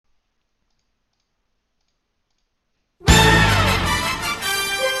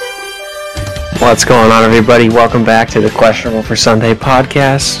What's going on, everybody? Welcome back to the Questionable for Sunday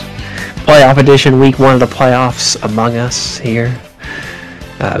podcast. Playoff edition, week one of the playoffs among us here.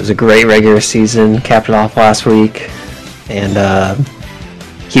 It was a great regular season, capped it off last week, and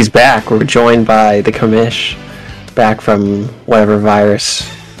he's back. We're joined by the Commish, back from whatever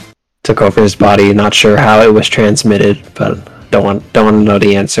virus took over his body. Not sure how it was transmitted, but don't want to know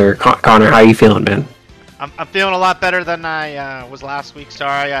the answer. Connor, how are you feeling, man? I'm feeling a lot better than I was last week.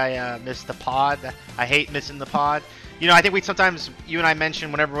 Sorry I missed the pod. I hate missing the pod. You know, I think you and I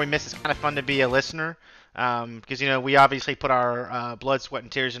mention whenever we miss, it's kind of fun to be a listener. Because, you know, we obviously put our blood, sweat,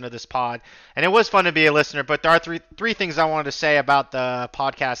 and tears into this pod. And it was fun to be a listener. But there are three things I wanted to say about the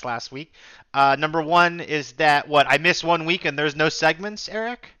podcast last week. Number one is that, I missed 1 week and there's no segments,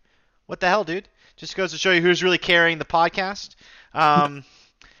 Eric? What the hell, dude? Just goes to show you who's really carrying the podcast.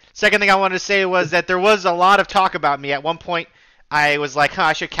 Second thing I wanted to say was that there was a lot of talk about me. At one point, I was like,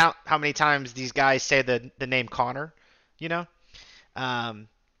 I should count how many times these guys say the name Connor, you know?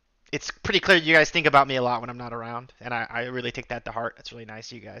 It's pretty clear you guys think about me a lot when I'm not around, and I really take that to heart. That's really nice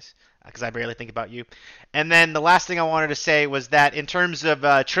of you guys, because I barely think about you. And then the last thing I wanted to say was that in terms of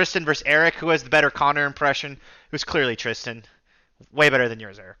Tristan versus Eric, who has the better Connor impression, it was clearly Tristan. Way better than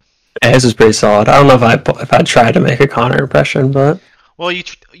yours, Eric. His was pretty solid. I don't know if I tried to make a Connor impression, but... Well, you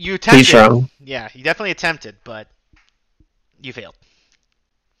attempted. Yeah, you definitely attempted, but you failed.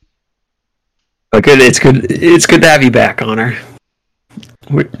 But good. It's good to have you back, Connor.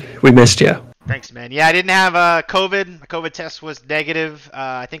 We missed you. Thanks, man. Yeah, I didn't have COVID. My COVID test was negative.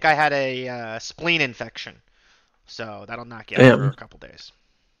 I think I had a spleen infection, so that'll knock you out for a couple days.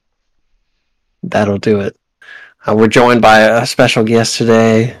 That'll do it. We're joined by a special guest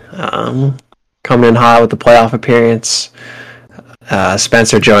today, coming in hot with the playoff appearance.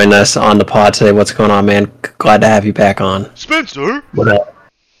 Spencer joined us on the pod today. What's going on, man? Glad to have you back on. Spencer! What up?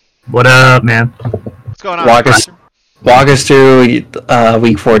 What up, man? What's going on? Walk us through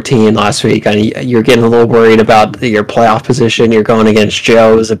week 14 last week. You're getting a little worried about your playoff position. You're going against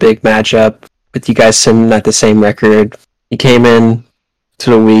Joe. It was a big matchup with you guys sitting at the same record. You came in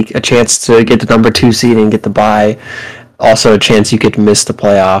to the week, a chance to get the number 2 seed and get the bye. Also a chance you could miss the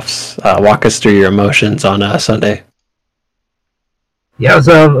playoffs. Walk us through your emotions on Sunday. Yeah, I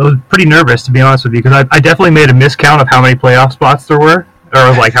was pretty nervous, to be honest with you, because I definitely made a miscount of how many playoff spots there were,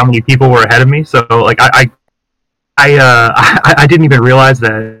 or like how many people were ahead of me. So like I didn't even realize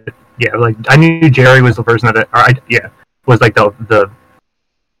that. Yeah, like I knew Jerry was the person was like the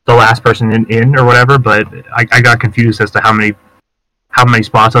last person in or whatever, but I got confused as to how many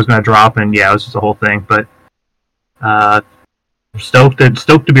spots I was going to drop, and yeah, it was just a whole thing. But stoked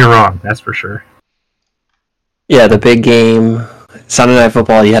to be wrong, that's for sure. Yeah, the big game. Sunday Night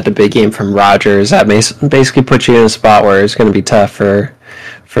Football, you had the big game from Rodgers. That basically put you in a spot where it's going to be tough for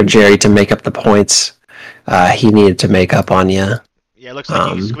Jerry to make up the points he needed to make up on you. Yeah, it looks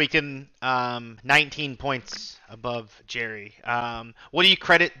like you squeaked in 19 points above Jerry. What do you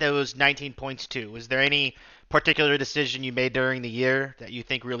credit those 19 points to? Was there any particular decision you made during the year that you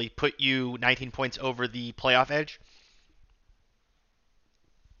think really put you 19 points over the playoff edge?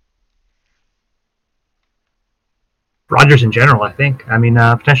 Rodgers in general, I think. I mean,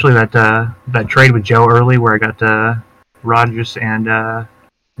 potentially that trade with Joe early where I got Rodgers and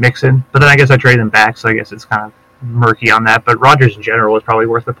Mixon, but then I guess I traded them back, so I guess it's kind of murky on that. But Rodgers in general is probably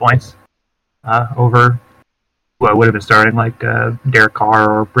worth the points over what would have been starting like Derek Carr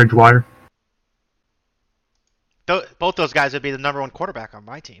or Bridgewater. Both those guys would be the number 1 quarterback on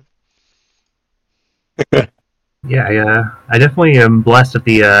my team. Yeah, I definitely am blessed at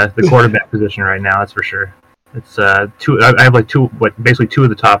the quarterback position right now. That's for sure. It's two. I have basically 2 of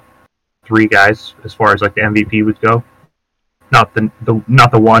the top 3 guys as far as like the MVP would go. Not the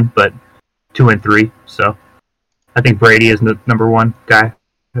 1, but 2 and 3. So I think Brady is the number 1 guy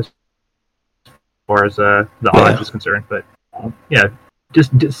as far as the odds is concerned. But yeah,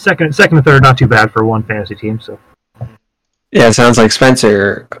 just second and third, not too bad for one fantasy team. So yeah, it sounds like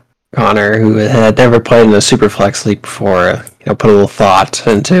Spencer, Connor, who had never played in a Superflex league before, put a little thought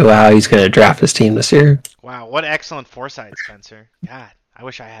into how he's going to draft his team this year. Wow, what excellent foresight, Spencer. God, I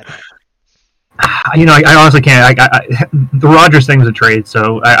wish I had that. I honestly can't. The Rodgers thing was a trade,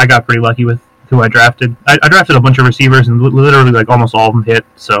 so I got pretty lucky with who I drafted. I drafted a bunch of receivers, and literally like almost all of them hit.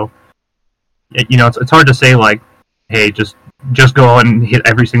 So, it's hard to say like, hey, just go out and hit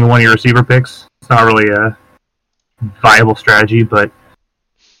every single one of your receiver picks. It's not really a viable strategy, but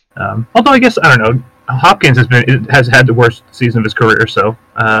although I guess I don't know, Hopkins has had the worst season of his career, so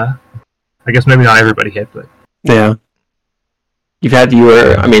I guess maybe not everybody hit, but yeah.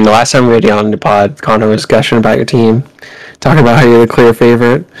 The last time we were on the pod, Connor was gushing about your team. talking about how you're the clear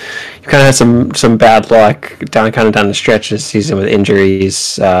favorite. You kind of had some bad luck down the stretch this season with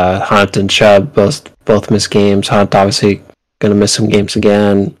injuries. Hunt and Chubb both missed games. Hunt obviously going to miss some games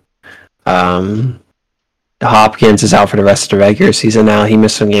again. Hopkins is out for the rest of the regular season now. He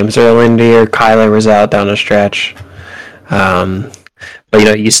missed some games early in the year. Kyler was out down the stretch. But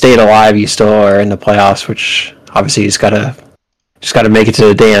you stayed alive. You still are in the playoffs, which obviously you just gotta make it to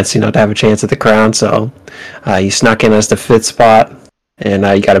the dance, to have a chance at the crown. So you snuck in as the 5th spot, and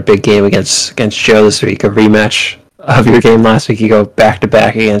you got a big game against Joe this week. A rematch of your game last week. You go back to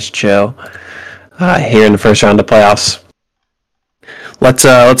back against Joe here in the first round of the playoffs. Let's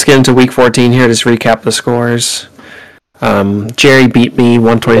get into week 14 here. Just recap the scores. Jerry beat me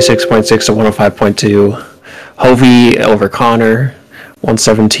 126.6 to 105.2. Hovey over Connor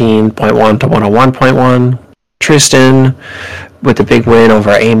 117.1 to 101.1. Tristan with the big win over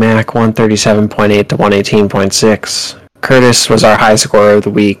AMAC 137.8 to 118.6. Curtis was our high scorer of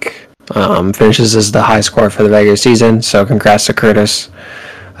the week. Finishes as the high score for the regular season. So congrats to Curtis.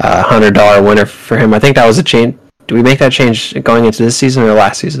 $100 winner for him. I think that was a change. Did we make that change going into this season or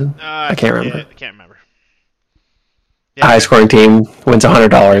last season? I can't remember. I can't remember. Yeah, high scoring team wins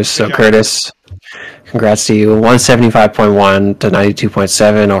 $100. So Curtis, congrats to you. 175.1 to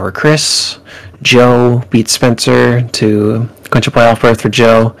 92.7 over Chris. Joe beat Spencer to clinch a playoff berth for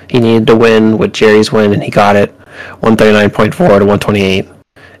Joe. He needed to win with Jerry's win, and he got it. 139.4 to 128.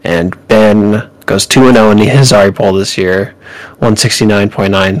 And Ben goes 2-0 in the Hizari Bowl this year.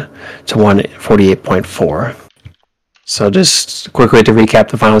 169.9 to 148.4. So just quickly to recap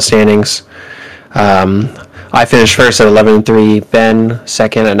the final standings. I finished first at 11-3. Ben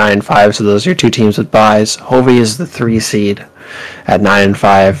second at 9-5. So those are your two teams with byes. Hovey is the 3 seed at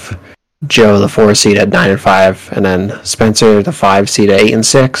 9-5. Joe the 4 seed at 9-5, and then Spencer the 5 seed at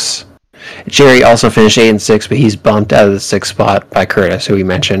 8-6. Jerry also finished 8-6, but he's bumped out of the 6th spot by Curtis, who we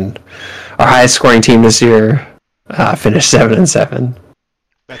mentioned. Our highest scoring team this year finished 7-7.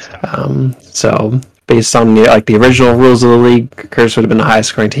 That's tough. So based on the original rules of the league, Curtis would have been the highest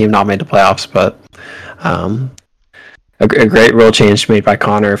scoring team, not made the playoffs, but a great rule change made by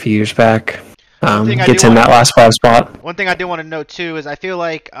Connor a few years back. Gets in that last 5 spot. One thing I do want to note too is I feel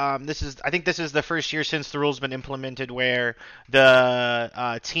like I think this is the first year since the rule's been implemented where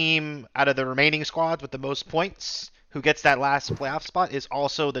the team out of the remaining squads with the most points who gets that last playoff spot is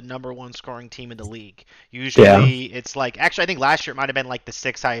also the number 1 scoring team in the league. Usually it's like, actually I think last year it might have been like the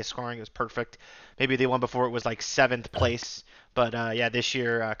 6th highest scoring. It was perfect. Maybe the one before it was like 7th place. But this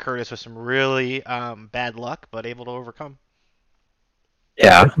year Curtis with some really bad luck, but able to overcome.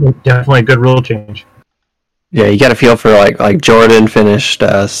 Yeah, definitely a good rule change. Yeah, you got to feel for like Jordan finished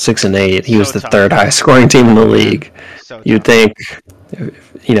 6-8. He was the tough. 3rd highest scoring team in the league. You'd think,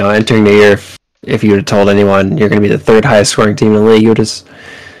 entering the year, if you would have told anyone you're going to be the 3rd highest scoring team in the league, you would have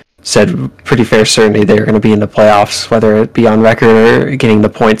said pretty fair certainty they're going to be in the playoffs, whether it be on record or getting the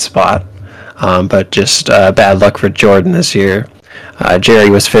point spot. But just bad luck for Jordan this year.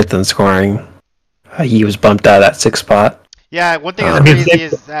 Jerry was 5th in scoring. He was bumped out of that 6th spot. Yeah, one thing that's crazy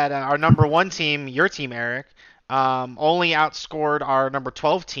is that our number 1 team, your team, Eric, only outscored our number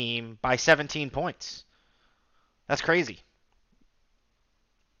 12 team by 17 points. That's crazy.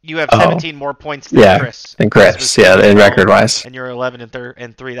 You have 17 more points than Chris. Than Chris, in record-wise. And you're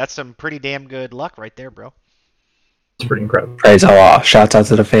 11-3. That's some pretty damn good luck right there, bro. It's pretty incredible. Praise Allah. Shouts out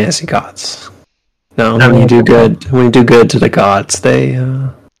to the fantasy gods. No, when you do good to the gods, they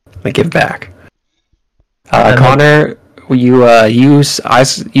give back. Connor, you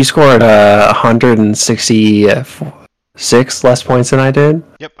scored 166 less points than I did.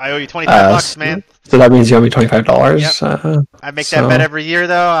 Yep, I owe you $25, man. So that means you owe me $25. Yep. I make that bet every year,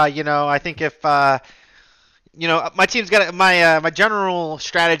 though. I think if my team's got my general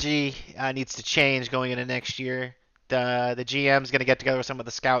strategy needs to change going into next year. The GM's gonna get together with some of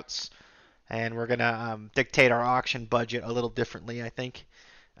the scouts, and we're gonna dictate our auction budget a little differently, I think.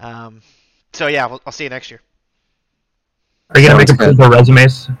 So yeah, I'll see you next year. Are you going to improve their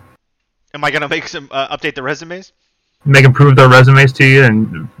resumes? Am I going to make some update the resumes? Make them prove their resumes to you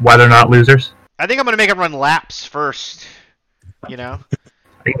and why they're not losers? I think I'm going to make them run laps first, Kick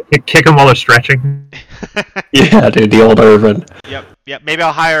them while they're stretching? Yeah, dude, the old Irvin. Yep. Maybe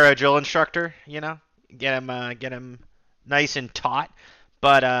I'll hire a drill instructor, get him nice and taut.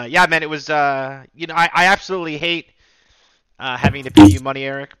 But, man, it was, I absolutely hate having to pay you money,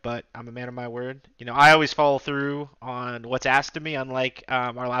 Eric, but I'm a man of my word. I always follow through on what's asked of me, unlike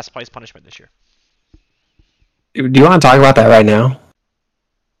our last place punishment this year. Do you want to talk about that right now?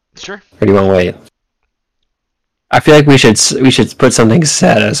 Sure. Or do you want to wait? I feel like we should put something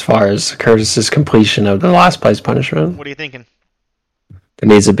set as far as Curtis's completion of the last place punishment. What are you thinking? There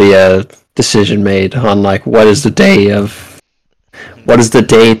needs to be a decision made on like what is the date,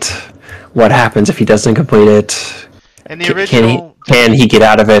 what happens if he doesn't complete it. And the original can he get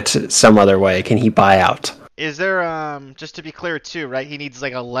out of it some other way? Can he buy out? Is there just to be clear too, right? He needs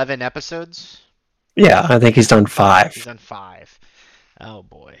like 11 episodes. Yeah, I think he's done 5. He's done 5. Oh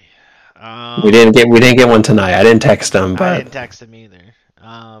boy. We didn't get one tonight. I didn't text him, but I didn't text him either.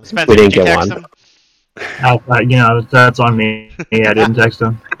 Spencer, we didn't did you get text one. him? That's on me. Yeah, I didn't text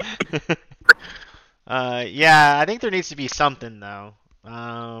him. Yeah, I think there needs to be something though.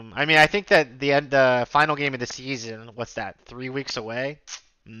 I mean, I think that the final game of the season. What's that? 3 weeks away.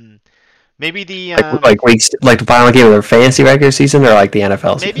 Maybe the like the final game of their fantasy regular season or like the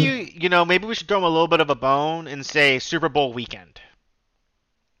NFL season. Maybe we should throw him a little bit of a bone and say Super Bowl weekend.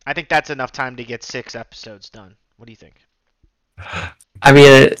 I think that's enough time to get 6 episodes done. What do you think? I mean,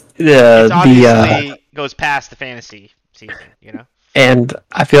 it obviously goes past the fantasy season, you know. And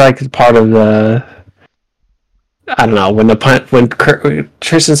I feel like part of the, I don't know, when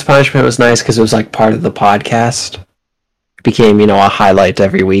Tristan's punishment was nice because it was like part of the podcast. It became a highlight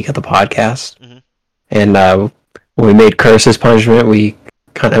every week of the podcast. Mm-hmm. And when we made Curse's punishment, we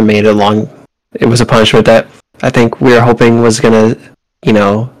kind of made it long. It was a punishment that I think we were hoping was gonna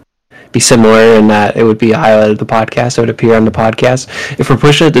be similar in that it would be a highlight of the podcast. It would appear on the podcast. If we're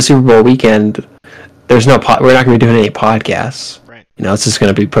pushing it to Super Bowl weekend, we're not going to be doing any podcasts. Right. It's just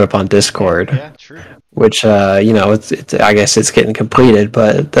going to be put up on Discord. Yeah, true. Which it's I guess it's getting completed,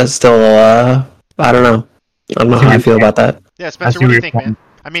 but that's still I don't know. I don't know how I feel about that. Yeah, Spencer, what do you think, man?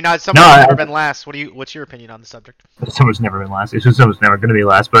 I mean, someone's never been last. What's your opinion on the subject? Someone's never been last. It's just someone's never going to be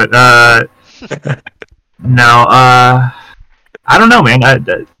last. But no, I don't know, man.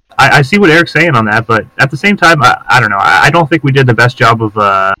 I see what Eric's saying on that, but at the same time, I don't know. I don't think we did the best job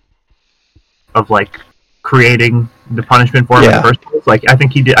of like creating the punishment for him in the first place. Like, I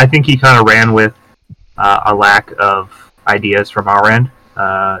think he did. I think he kind of ran with a lack of ideas from our end,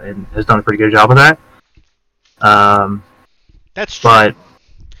 and has done a pretty good job of that. That's true. But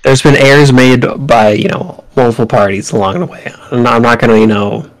there's been errors made by multiple parties along the way. I'm not going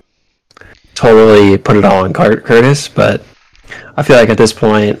to totally put it all on Curtis, but I feel like at this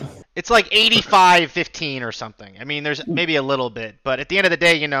point it's like 85-15 or something. I mean, there's maybe a little bit, but at the end of the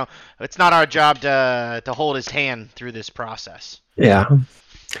day, it's not our job to hold his hand through this process. Yeah.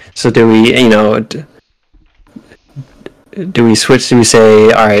 So do we, do we switch? Do we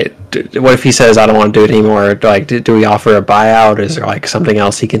say, all right, what if he says, I don't want to do it anymore? Like, do we offer a buyout? Is there like something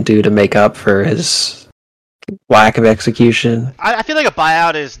else he can do to make up for his lack of execution? I feel like a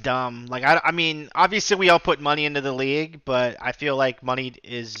buyout is dumb. Like, I mean, obviously we all put money into the league, but I feel like money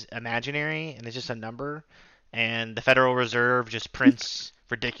is imaginary and it's just a number. And the Federal Reserve just prints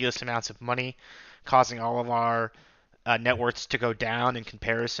ridiculous amounts of money, causing all of our net worths to go down in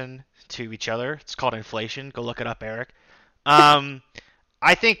comparison to each other. It's called inflation. Go look it up, Eric.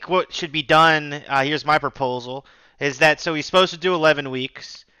 I think what should be done, here's my proposal, is that so he's supposed to do 11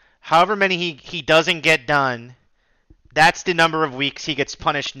 weeks. However many he doesn't get done, that's the number of weeks he gets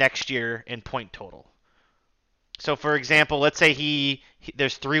punished next year in point total. So, for example, let's say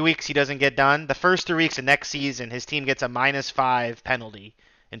there's 3 weeks he doesn't get done. The first 3 weeks of next season, his team gets a -5 penalty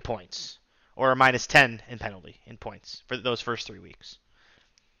in points, or a -10 in penalty in points for those first 3 weeks.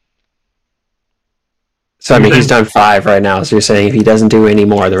 So, I mean, he's done 5 right now. So you're saying if he doesn't do any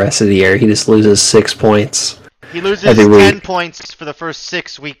more the rest of the year, he just loses 6 points. He loses 10 points for the first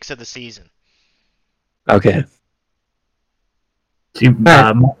 6 weeks of the season. Okay. See,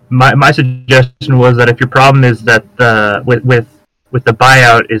 my suggestion was that if your problem is that with the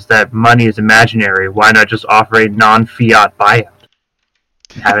buyout is that money is imaginary, why not just offer a non-fiat buyout?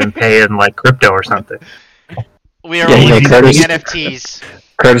 Have him pay in like crypto or something. We are only using NFTs.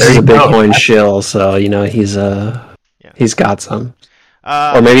 Curtis is a Bitcoin shill, so he's got some.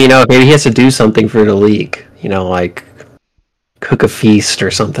 Or maybe maybe he has to do something for the league. Like cook a feast or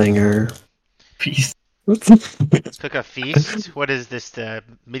something, or feast. Cook a feast? What is this? The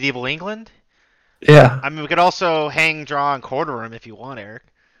medieval England? Yeah. I mean, we could also hang, draw, and quarter him if you want, Eric.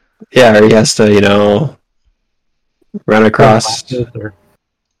 Yeah, or he has to run across.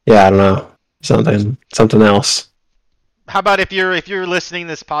 Yeah, I don't know, something else. How about if you're listening to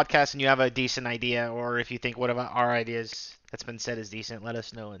this podcast and you have a decent idea, or if you think one of our ideas that's been said is decent, let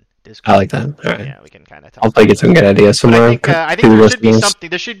us know in Discord. I like that. All right. Yeah, we can kind of talk. I'll get some good ideas somewhere. I think there should be something.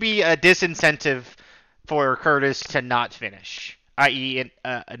 There should be a disincentive for Curtis to not finish, i.e.,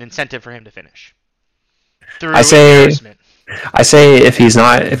 an incentive for him to finish. I say if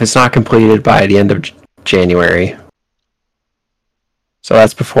it's not completed by the end of January. So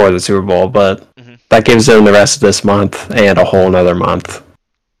that's before the Super Bowl, but that gives him the rest of this month and a whole another month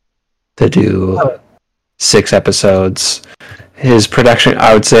to do 6 episodes. His production,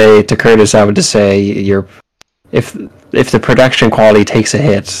 I would say, to Curtis, I would just say, if the production quality takes a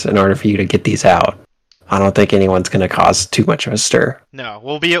hit in order for you to get these out, I don't think anyone's going to cause too much of a stir. No,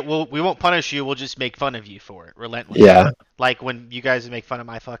 we won't punish you. We'll just make fun of you for it relentlessly. Yeah. Like when you guys make fun of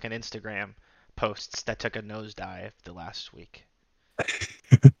my fucking Instagram posts that took a nosedive the last week.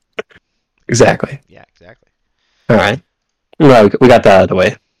 Exactly. Yeah, exactly. All right. Well, we got that out of the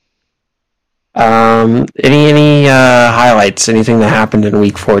way. Any highlights? Anything that happened in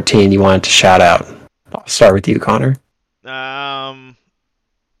Week 14 you wanted to shout out? I'll start with you, Connor. No,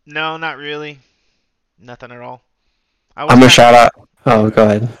 not really. Nothing at all. I'm gonna shout out. Oh, go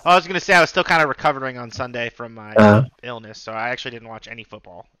ahead. I was gonna say I was still kind of recovering on Sunday from my illness, so I actually didn't watch any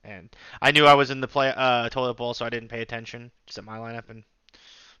football, and I knew I was in the toilet bowl, so I didn't pay attention. Just at my lineup and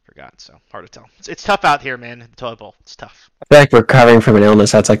forgot. So hard to tell. It's tough out here, man. The toilet bowl. It's tough. I feel like recovering from an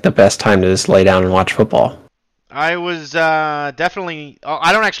illness, that's like the best time to just lay down and watch football. I was definitely.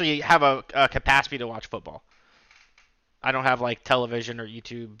 I don't actually have a capacity to watch football. I don't have like television or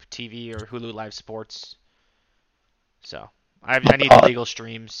YouTube TV or Hulu Live Sports, so I need illegal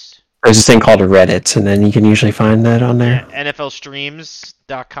streams. There's this thing called Reddit, and then you can usually find that on there. Yeah,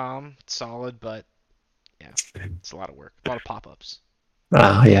 NFLstreams.com. It's solid, but yeah, it's a lot of work. A lot of pop-ups.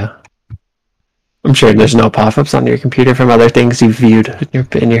 Oh, yeah. I'm sure there's no pop-ups on your computer from other things you've viewed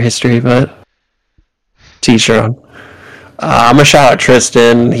in your history, but to each your own. I'm going to shout out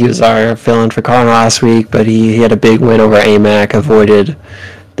Tristan. He was our fill-in for Connor last week, but he had a big win over AMAC, avoided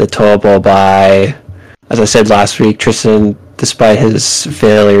the toilet bowl bye. As I said last week, Tristan, despite his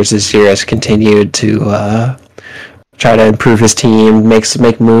failures this year, has continued to try to improve his team,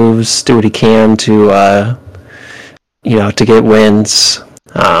 make moves, do what he can to to get wins.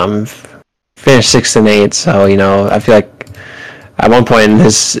 Finished 6-8, so I feel like at one point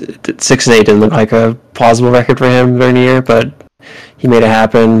his 6-8 didn't look like a plausible record for him during the year, but he made it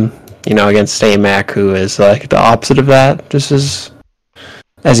happen. Against AMAC, who is like the opposite of that, just as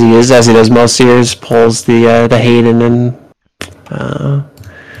he does most years, pulls the hate and then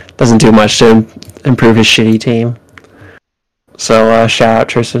doesn't do much to improve his shitty team. So shout out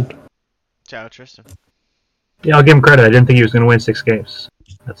Tristan. Shout out Tristan. Yeah, I'll give him credit. I didn't think he was going to win 6 games.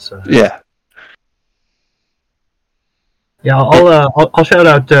 That's yeah. Yeah, I'll shout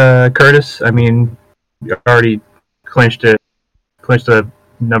out Curtis. I mean, you already clinched the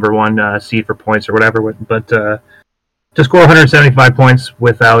number 1 seed for points or whatever, but to score 175 points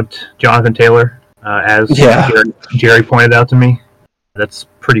without Jonathan Taylor, as Jerry pointed out to me, that's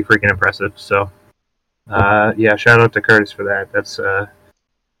pretty freaking impressive. So, shout out to Curtis for that. That's a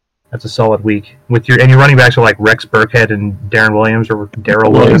solid week. Your running backs are like Rex Burkhead and Darren Williams or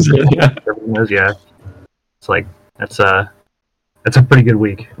Darrell Williams. Yeah. It's like that's a pretty good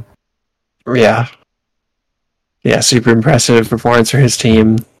week. Yeah. Yeah, super impressive performance for his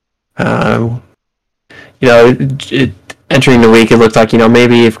team. Entering the week, it looked like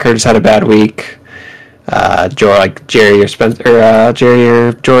maybe if Curtis had a bad week, Jerry or Spencer, or Jerry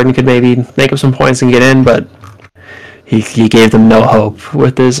or Jordan could maybe make up some points and get in, but he gave them no hope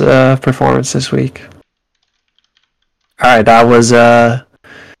with his performance this week. All right, that was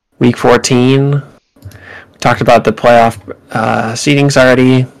week 14. We talked about the playoff seedings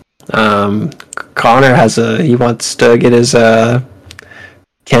already. Connor he wants to get his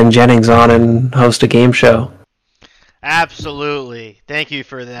Ken Jennings on and host a game show. Absolutely. Thank you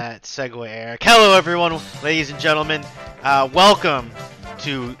for that segue, Eric. Hello, everyone, ladies and gentlemen. Welcome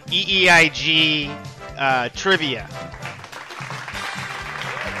to EEIG Trivia.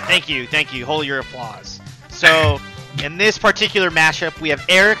 Thank you. Hold your applause. So, in this particular matchup, we have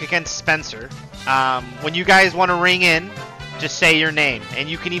Eric against Spencer. When you guys want to ring in, just say your name, and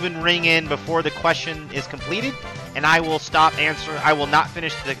you can even ring in before the question is completed, and I will stop answering. I will not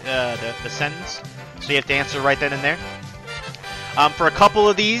finish the sentence, so you have to answer right then and there. For a couple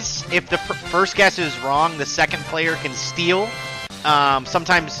of these, if the first guess is wrong, the second player can steal.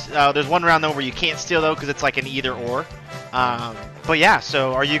 Sometimes there's one round though where you can't steal though because it's like an either or. But yeah,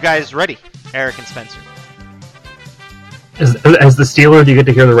 so are you guys ready, Eric and Spencer? As the stealer, do you get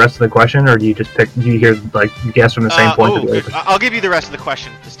to hear the rest of the question, or do you just pick? Do you hear you guess from the same point? I'll give you the rest of the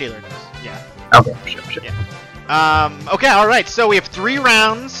question. The stealer does. Yeah. Okay. Sure. Yeah. Okay. All right. So we have 3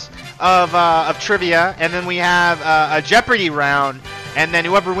 rounds of trivia, and then we have a Jeopardy round, and then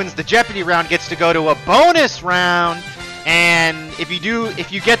whoever wins the Jeopardy round gets to go to a bonus round. And if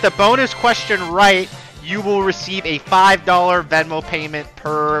you get the bonus question right, you will receive a $5 Venmo payment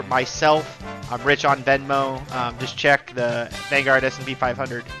per myself I'm rich on Venmo. Just check the Vanguard S&P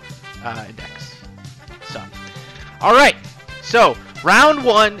 500 index. So, all right. So, round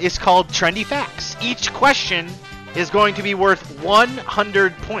 1 is called Trendy Facts. Each question is going to be worth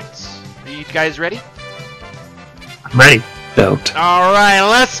 100 points. Are you guys ready? I'm ready. Stoked. All right,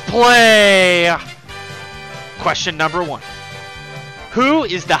 let's play. Question number 1. Who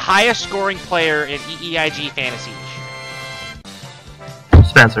is the highest scoring player in EEIG fantasy this year?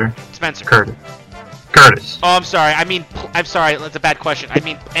 Spencer. Curtis. Oh, I'm sorry. I'm sorry. That's a bad question. I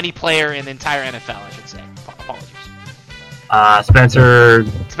mean, any player in the entire NFL, I should say. Apologies. Spencer.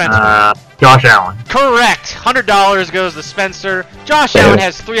 Josh Allen. Correct. $100 goes to Spencer. Josh Allen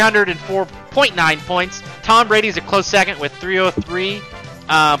has 304.9 points. Tom Brady's a close second with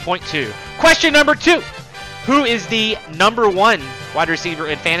 303.2. Question number 2. Who is the number 1 wide receiver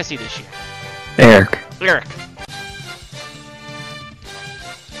in fantasy this year? Eric.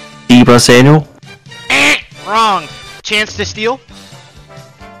 Deebo Samuel. Wrong. Chance to steal?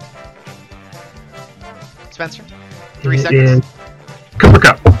 Spencer? 3 seconds. Cooper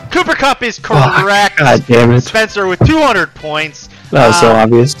Kupp. Cooper Kupp is correct. God damn it. Spencer with 200 points. That was so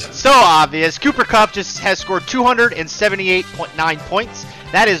obvious. So obvious. Cooper Kupp just has scored 278.9 points.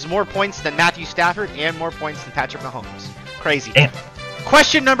 That is more points than Matthew Stafford and more points than Patrick Mahomes. Crazy. Damn.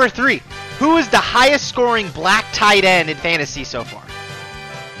 Question number 3. Who is the highest scoring black tight end in fantasy so far?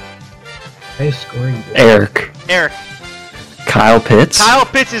 Highest scoring. Eric. Kyle Pitts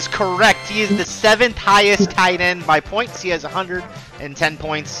Pitts is correct. He is the 7th highest tight end by points. He has 110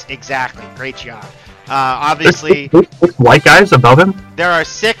 points exactly. Great job. Obviously, Six white guys above him? there are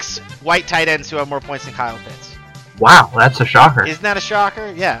 6 white tight ends who have more points than Kyle Pitts. Wow, that's a shocker. Isn't that a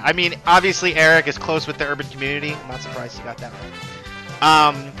shocker? Yeah. I mean, obviously, Eric is close with the urban community. I'm not surprised he got that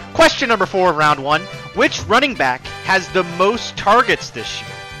right. Question number 4 of round 1. Which running back has the most targets this year?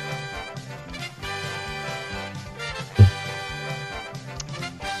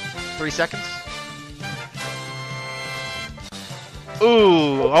 Three seconds.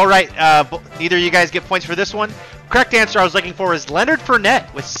 Ooh, all right. Neither of you guys get points for this one. Correct answer I was looking for is Leonard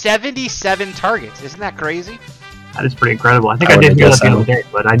Fournette with 77 targets. Isn't that crazy? That is pretty incredible. I think I did guess that the other day,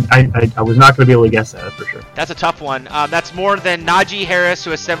 but I was not going to be able to guess that for sure. That's a tough one. That's more than Najee Harris, who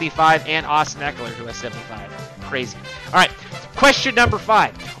has 75, and Austin Eckler, who has 75. Crazy. All right. Question number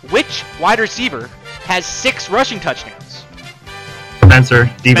 5. Which wide receiver has 6 rushing touchdowns? Spencer.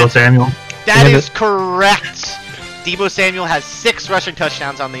 Samuel. That is correct. Deebo Samuel has 6 rushing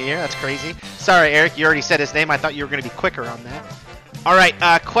touchdowns on the year. That's crazy. Sorry, Eric, you already said his name. I thought you were going to be quicker on that. All right,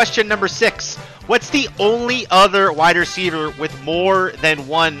 question number 6. What's the only other wide receiver with more than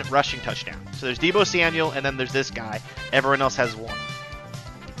 1 rushing touchdown? So there's Deebo Samuel, and then there's this guy. Everyone else has 1.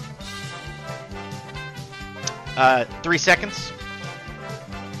 3 seconds.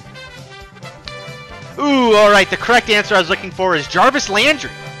 Ooh, all right. The correct answer I was looking for is Jarvis Landry,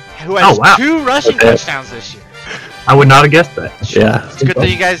 who has 2 rushing touchdowns this year. I would not have guessed that. Yeah. It's a good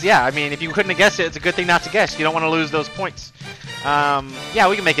thing you guys, I mean, if you couldn't have guessed it, it's a good thing not to guess. You don't want to lose those points. Yeah,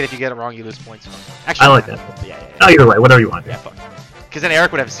 we can make it if you get it wrong, you lose points. Actually, I like that. Yeah. Either way, whatever you want. Yeah, fuck. Because then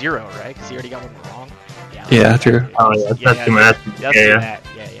Eric would have 0, right? Because he already got one wrong. Yeah, true. Oh, yeah, that's too much. Yeah.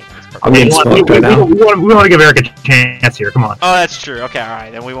 I'm getting smoked right now. We want to give Eric a chance here. Come on. Oh, that's true. Okay, all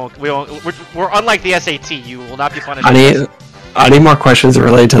right. Then we won't. We're unlike the SAT. You will not be punished. I need more questions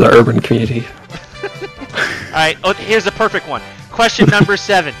related to the urban community. All right. Oh, here's the perfect one. Question number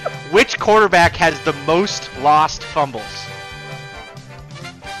 7. Which quarterback has the most lost fumbles?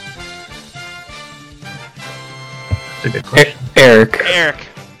 That's a good question. Eric.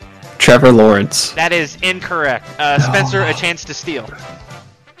 Trevor Lawrence. That is incorrect. Spencer, a chance to steal.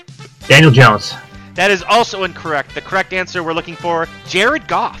 Daniel Jones. That is also incorrect. The correct answer we're looking for, Jared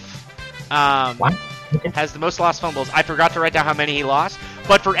Goff. What? Okay. Has the most lost fumbles. I forgot to write down how many he lost.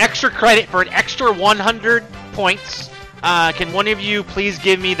 But for extra credit, for an extra 100 points, can one of you please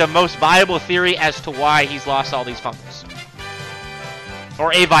give me the most viable theory as to why he's lost all these fumbles?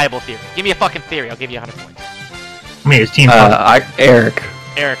 Or a viable theory. Give me a fucking theory. I'll give you 100 points. I mean, his team. Eric.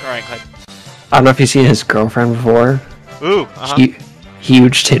 Eric, alright, go ahead. I don't know if you've seen his girlfriend before. Ooh,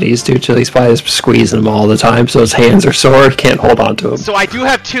 Huge titties, dude. So he's probably just squeezing them all the time, so his hands are sore. Can't hold on to them. So I do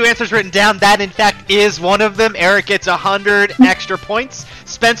have 2 answers written down. That, in fact, is one of them. Eric gets 100 extra points.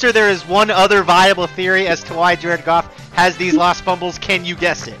 Spencer, there is one other viable theory as to why Jared Goff has these lost fumbles. Can you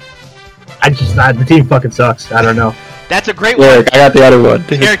guess it? The team fucking sucks. I don't know. That's a great one. Eric, I got the other one.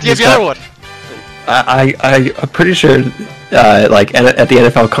 Eric, do you have the other one? I'm pretty sure, at the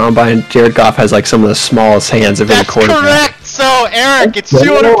NFL Combine, Jared Goff has like some of the smallest hands of any quarterback. That's correct. So, Eric, it's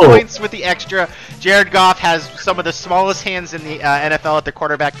 200 points with the extra. Jared Goff has some of the smallest hands in the NFL at the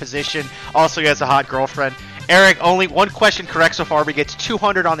quarterback position. Also, he has a hot girlfriend. Eric, only one question correct so far, but gets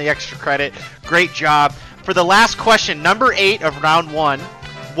 200 on the extra credit. Great job. For the last question, number 8 of round 1,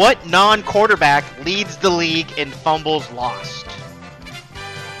 what non-quarterback leads the league in fumbles lost?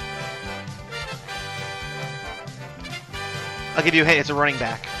 I'll give you a hint. It's a running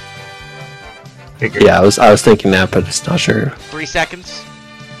back. Yeah, I was thinking that, but it's not sure. 3 seconds.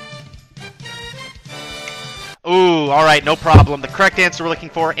 Ooh, all right, no problem. The correct answer we're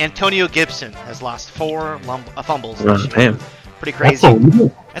looking for, Antonio Gibson has lost 4 fumbles. Oh, damn. Pretty crazy.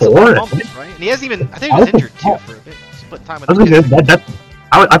 That's a lot of fumbles, right? And he hasn't even, I think he was injured too for a bit. Split time with the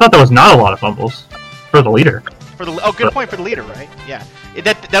I thought that was not a lot of fumbles for the leader. Good point for the leader, right? Yeah.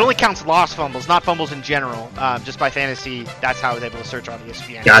 That only counts lost fumbles, not fumbles in general. Just by fantasy, that's how I was able to search on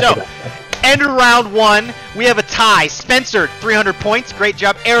ESPN. Gotcha. So, end of round 1, we have a tie. Spencer, 300 points. Great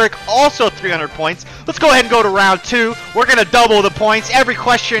job. Eric, also 300 points. Let's go ahead and go to round 2. We're going to double the points. Every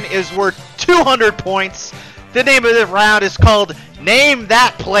question is worth 200 points. The name of the round is called Name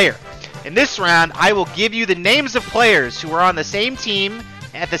That Player. In this round, I will give you the names of players who are on the same team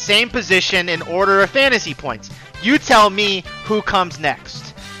at the same position in order of fantasy points. You tell me who comes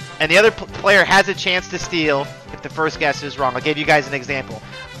next. And the other player has a chance to steal if the first guess is wrong. I'll give you guys an example.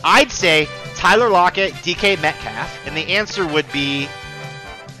 I'd say Tyler Lockett, DK Metcalf, and the answer would be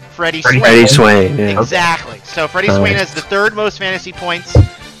Freddie Swain. Freddie Swain, yeah. Exactly. So Freddie Swain has the 3rd most fantasy points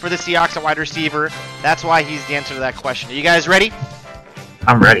for the Seahawks at wide receiver. That's why he's the answer to that question. Are you guys ready?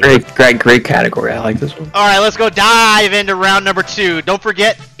 I'm ready. Great category. I like this one. All right, let's go dive into round number 2. Don't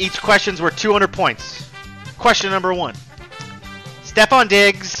forget, each question's worth 200 points. Question number 1. Stephon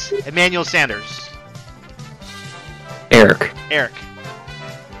Diggs, Emmanuel Sanders. Eric.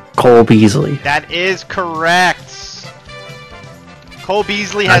 Cole Beasley. That is correct. Cole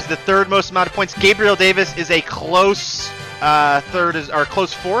Beasley has the 3rd most amount of points. Gabriel Davis is a close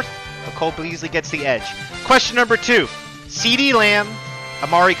close 4th, but Cole Beasley gets the edge. Question number 2. CeeDee Lamb,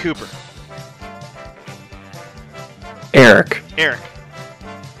 Amari Cooper. Eric.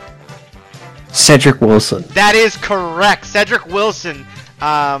 Cedric Wilson. That is correct. Cedric Wilson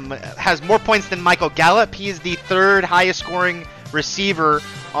has more points than Michael Gallup. He is the 3rd highest scoring receiver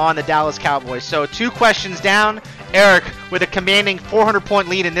on the Dallas Cowboys. So 2 questions down. Eric with a commanding 400-point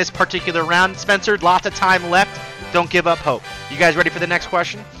lead in this particular round. Spencer, lots of time left. Don't give up hope. You guys ready for the next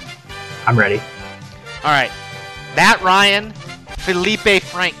question? I'm ready. All right. Matt Ryan, Felipe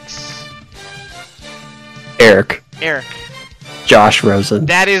Franks. Eric. Josh Rosen.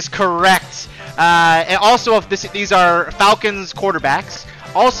 That is correct. And also, these are Falcons quarterbacks.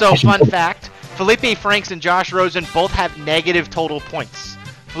 Also, fun fact, Felipe Franks and Josh Rosen both have negative total points.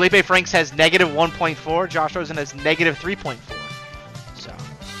 Felipe Franks has negative 1.4. Josh Rosen has negative 3.4. So,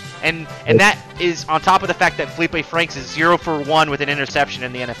 and that is on top of the fact that Felipe Franks is 0 for 1 with an interception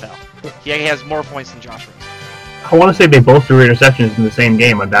in the NFL. He has more points than Josh Rosen. I want to say they both threw interceptions in the same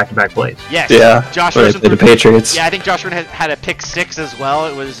game on back-to-back plays. Yes. Yeah. Josh Rosen the Patriots. Yeah, I think Josh Rosen had a pick 6 as well.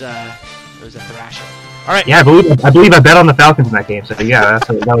 It was a thrashing. All right. Yeah, I believe I bet on the Falcons in that game. So yeah,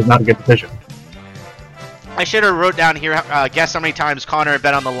 that was not a good decision. I should have wrote down here, guess how many times Connor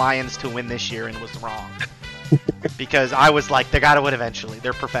bet on the Lions to win this year and was wrong. Because I was like, they got to win eventually.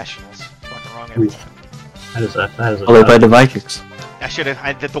 They're professionals. Fucking wrong every time. That is a. They played the Vikings. I should have.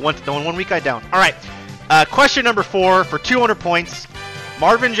 I did the one week I down. All right. Question number 4 for 200 points.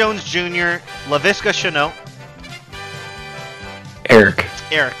 Marvin Jones Jr., Laviska Shenault. Eric.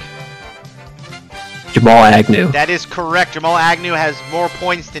 Jamal Agnew. That is correct. Jamal Agnew has more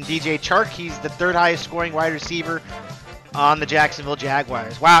points than DJ Chark. He's the 3rd highest scoring wide receiver on the Jacksonville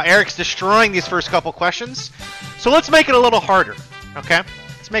Jaguars. Wow, Eric's destroying these first couple questions. So let's make it a little harder, okay?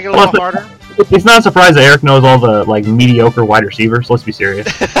 Let's make it a little harder. It's not a surprise that Eric knows all the mediocre wide receivers. Let's be serious.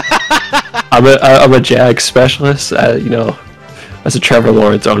 I'm a Jag specialist. As a Trevor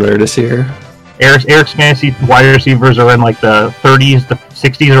Lawrence owner this year. Eric's fantasy wide receivers are in the 30s to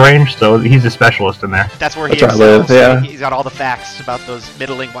 60s range, so he's a specialist in there. That's where he That's where I live, yeah. He's got all the facts about those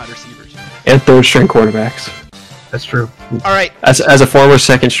middling wide receivers. And 3rd-string quarterbacks. That's true. All right. As a former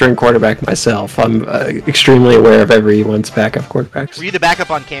 2nd-string quarterback myself, I'm extremely aware of everyone's backup quarterbacks. Were you the backup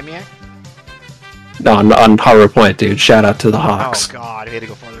on Kamiak? No, on Harvard Point, dude. Shout out to the Hawks. Oh, God. We had to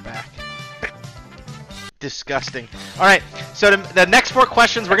go farther back. Disgusting. All right, so the next 4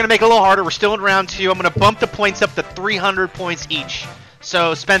 questions, we're going to make it a little harder. We're still in round 2. I'm going to bump the points up to 300 points each.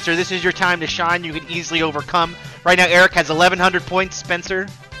 So, Spencer, this is your time to shine. You can easily overcome. Right now, Eric has 1,100 points. Spencer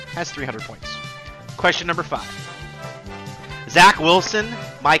has 300 points. Question number 5. Zach Wilson,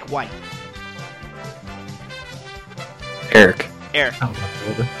 Mike White. Eric. Eric.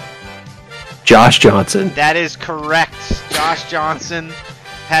 Josh Johnson. That is correct. Josh Johnson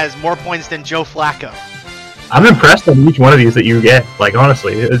has more points than Joe Flacco. I'm impressed on each one of these that you get. Like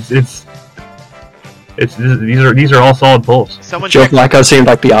honestly, these are all solid pulls. Joe Flacco seemed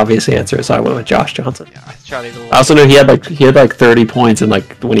like the obvious answer, so I went with Josh Johnson. Yeah, Charlie. I also knew he had like 30 points in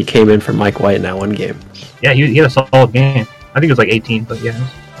like when he came in for Mike White in that one game. Yeah, he had a solid game. I think it was like 18, but yeah.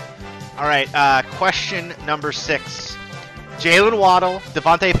 All right. Question number 6. Jalen Waddle,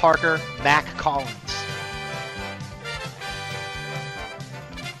 Devontae Parker, Mac Collins.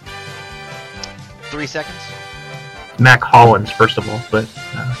 Three seconds. Mac Hollins, first of all, but.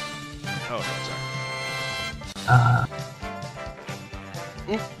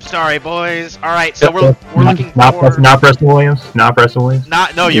 Sorry, boys. All right, so we're looking not for not Preston Williams. Not Preston Williams. No,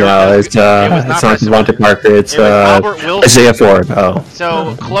 it's not Devontae Parker. It's Albert Wilson. Isaiah Ford. Oh,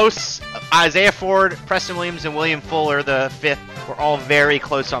 so close. Isaiah Ford, Preston Williams, and William Fuller, the 5th, were all very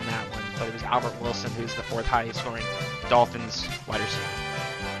close on that one. But it was Albert Wilson who's the 4th highest scoring Dolphins wide receiver.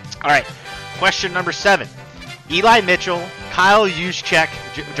 All right, question number 7. Eli Mitchell, Kyle Juszczyk,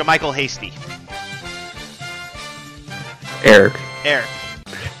 JaMychal Hasty. Eric.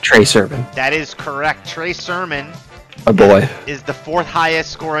 Trey Sermon. That is correct. Trey Sermon. A boy. Is the 4th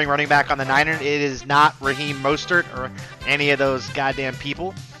highest scoring running back on the Niners. It is not Raheem Mostert or any of those goddamn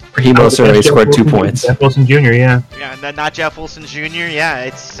people. Raheem Mostert only scored 2 points. Jeff Wilson Jr., yeah. Yeah, not Jeff Wilson Jr., yeah.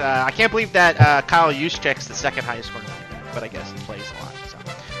 It's I can't believe that Kyle Juszczyk's the 2nd highest scoring running back, but I guess he plays a lot. So.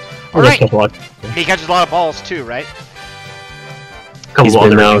 All right. He catches a lot of balls too, right? He's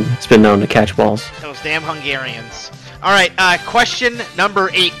been known to catch balls. Those damn Hungarians. All right, question number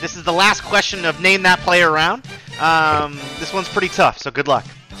 8. This is the last question of Name That Player round. This one's pretty tough, so good luck.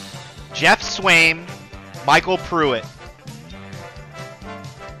 Jeff Swaim, Michael Pruitt.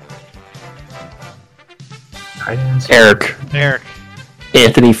 Eric.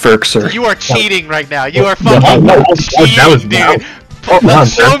 Anthony Ferkser. You are cheating right now. You are fucking cheating, dude.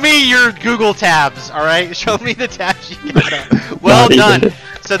 Show me your Google tabs, all right? Show me the tabs you got up. Well done.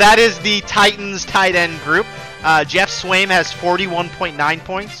 So that is the Titans tight end group. Jeff Swaim has 41.9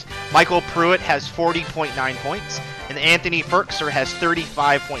 points. Michael Pruitt has 40.9 points. And Anthony Ferkser has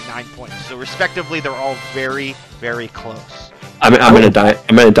 35.9 points. So respectively, they're all very, very close. I'm in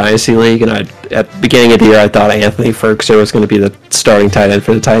a dynasty league, and at the beginning of the year, I thought Anthony Ferkser was going to be the starting tight end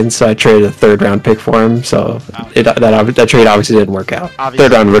for the Titans, so I traded a 3rd-round pick for him. So that trade obviously didn't work out.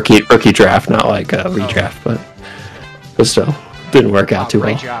 3rd-round rookie draft, not like a redraft, but still didn't work out too well.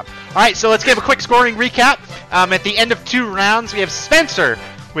 Great job. All right, so let's give a quick scoring recap. At the end of 2 rounds, we have Spencer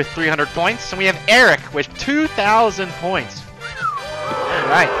with 300 points, and we have Eric with 2,000 points. All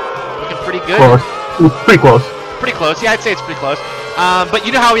right, looking pretty good. Close. Pretty close. Pretty close. Yeah, I'd say it's pretty close. But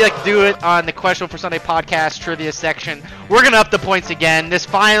you know how we like to do it on the Question for Sunday podcast trivia section. We're going to up the points again. This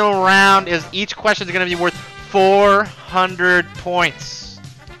final round is each question is going to be worth 400 points.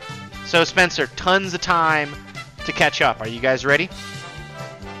 So, Spencer, tons of time to catch up. Are you guys ready?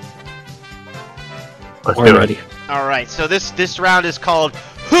 We're ready. All right. So this round is called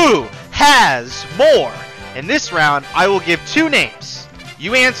Who Has More? In this round, I will give 2 names.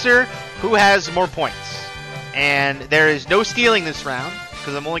 You answer who has more points. And there is no stealing this round,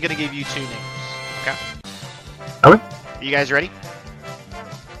 because I'm only going to give you 2 names. Okay? Okay. Are you guys ready?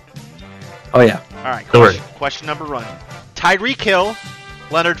 Oh, yeah. All right. Don't Question number 1. Tyreek Hill,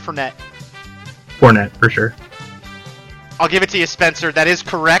 Leonard Fournette. Fournette, for sure. I'll give it to you, Spencer. That is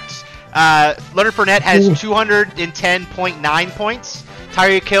correct. Leonard Fournette has 210.9 points.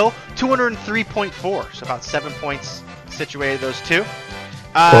 Tyreek Hill, 203.4. So about 7 points situated those two.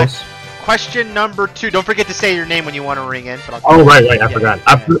 Close. Question number 2. Don't forget to say your name when you want to ring in. But Right. I forgot.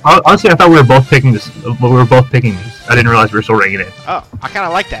 Honestly, I thought we were both picking this. We were both picking these. I didn't realize we were still ringing in. Oh, I kind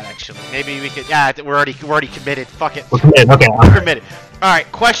of like that actually. Maybe we could. Yeah, we're already committed. Fuck it. We're committed. Okay. We're committed. All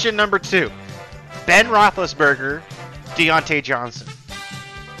right. Question number 2. Ben Roethlisberger, Deontay Johnson.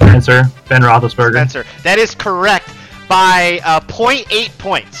 Spencer. Ben Roethlisberger. Spencer. That is correct by 0.8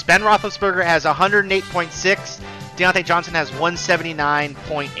 points. Ben Roethlisberger has 108.6. Deontay Johnson has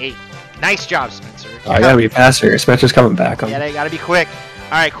 179.8. Nice job, Spencer. I gotta be faster. Spencer's coming back. Yeah, they gotta be quick.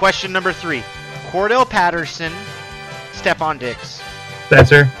 All right, question number 3. Cordell Patterson, Stephon Diggs.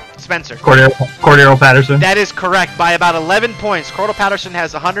 Spencer. Cordero Patterson. That is correct by about 11 points. Cordell Patterson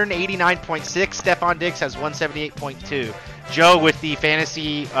has 189.6. Stephon Diggs has 178.2. Joe with the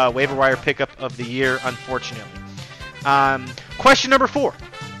fantasy waiver wire pickup of the year, unfortunately. Question number 4.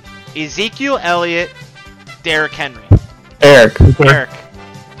 Ezekiel Elliott, Derrick Henry. Derrick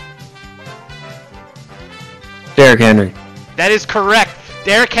Henry. That is correct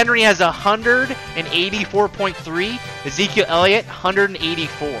Derrick Henry has 184.3. Ezekiel Elliott,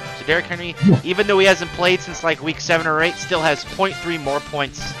 184. So Derrick Henry, even though he hasn't played since like week 7 or 8, still has 0.3 more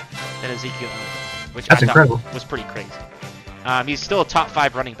points than Ezekiel Elliott, which That's I incredible. thought was pretty crazy. He's still a top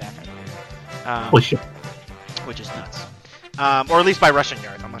 5 running back, I believe. Holy shit. Which is nuts. Or at least by rushing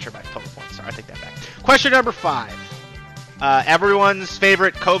yards. I'm not sure by total points. Sorry, I take that back. Question number 5. Everyone's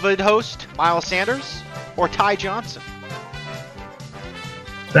favorite COVID host, Miles Sanders or Ty Johnson?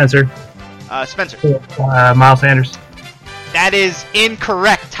 Spencer. Spencer. Miles Sanders. That is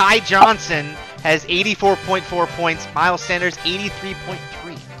incorrect. Ty Johnson has 84.4 points. Miles Sanders,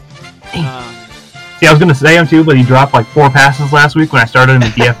 83.3. See, I was going to say him too, but he dropped like 4 passes last week when I started in the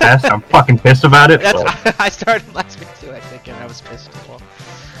DFS. I'm fucking pissed about it. I started last week too, I think, and I was pissed as well.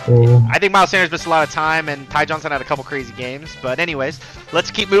 Oh. I think Miles Sanders missed a lot of time, and Ty Johnson had a couple crazy games. But anyways,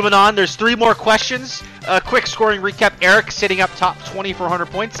 let's keep moving on. There's 3 more questions. A quick scoring recap. Eric sitting up top, 2,400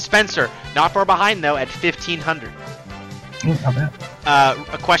 points. Spencer, not far behind, though, at 1,500. Not bad.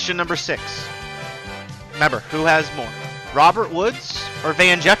 Question number 6. Remember, who has more? Robert Woods or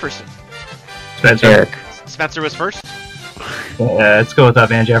Van Jefferson? Spencer. Eric. Spencer was first. Let's go with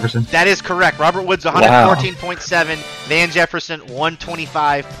Van Jefferson. That is correct. Robert Woods, 114.7. Van Jefferson,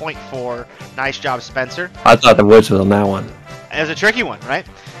 125.4. Nice job, Spencer. I thought the Woods was on that one. It was a tricky one, right?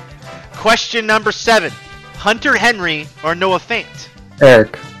 Question number 7. Hunter Henry or Noah Fant?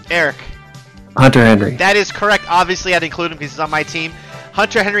 Eric. Eric. Hunter Henry. That is correct. Obviously, I'd include him because he's on my team.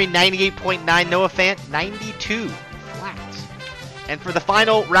 Hunter Henry, 98.9. Noah Fant, 92. Flat. And for the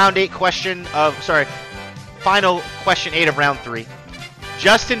final round 8 question of... Final question 8 of round 3.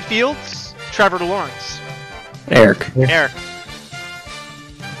 Justin Fields, Trevor Lawrence. Eric. Eric.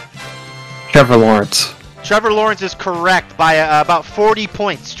 Trevor Lawrence. Trevor Lawrence is correct by about 40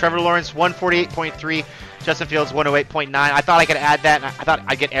 points. Trevor Lawrence, 148.3. Justin Fields, 108.9. I thought I could add that, and I thought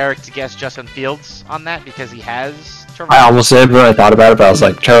I'd get Eric to guess Justin Fields on that because he has Trevor I Lawrence. almost did when I thought about it, but I was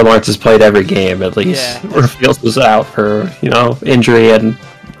like, Trevor Lawrence has played every game at least. Yeah. Where Fields was out for, injury and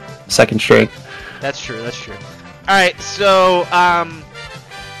second string. That's true. That's true. All right. So,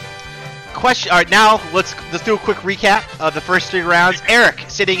 question. All right. Now let's do a quick recap of the first 3 rounds. Eric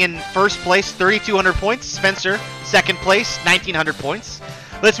sitting in first place, 3,200 points. Spencer second place, 1,900 points.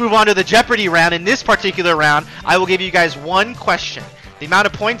 Let's move on to the Jeopardy round. In this particular round, I will give you guys one question. The amount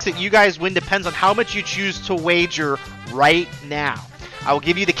of points that you guys win depends on how much you choose to wager right now. I will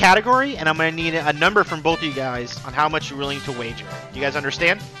give you the category, and I'm going to need a number from both of you guys on how much you're willing to wager. You guys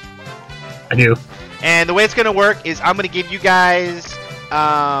understand? I do. And the way it's going to work is I'm going to give you guys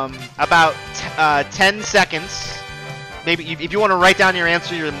about 10 seconds. Maybe if you want to write down your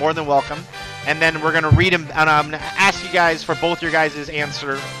answer, you're more than welcome. And then we're going to read them, and I'm going to ask you guys for both your guys'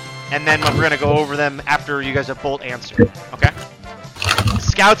 answer, and then we're going to go over them after you guys have both answered. Okay?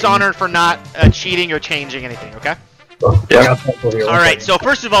 Scout's honored for not cheating or changing anything, okay? Yeah. All right, so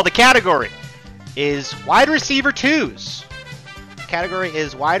first of all, the category is wide receiver 2s. Category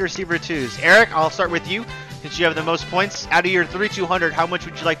is wide receiver 2s. Eric, I'll start with you since you have the most points. Out of your 3,200, how much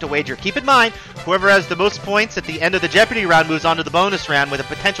would you like to wager? Keep in mind, whoever has the most points at the end of the Jeopardy round moves on to the bonus round with a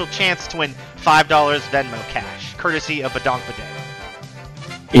potential chance to win $5 Venmo cash, courtesy of Badonk Bidet.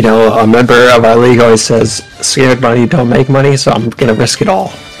 A member of our league always says, scared money don't make money, so I'm going to risk it all.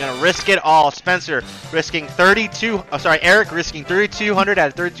 He's going to risk it all. Spencer risking Eric risking 3,200 out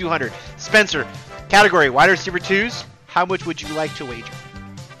of 3,200. Spencer, category wide receiver 2s. How much would you like to wager?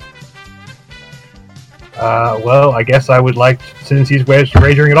 Well, I guess I would like, since he's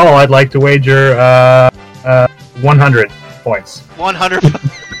wagering it all, I'd like to wager 100 points. 100.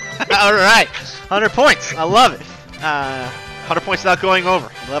 All right, 100 points. I love it. 100 points without going over.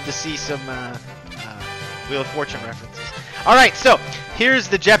 Love to see some Wheel of Fortune references. All right, so here's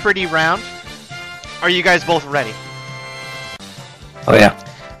the Jeopardy round. Are you guys both ready? Oh, yeah.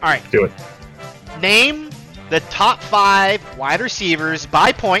 All right. Do it. Name the top 5 wide receivers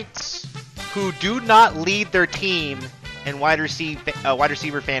by points who do not lead their team in wide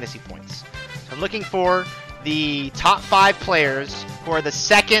receiver fantasy points. So I'm looking for the top 5 players who are the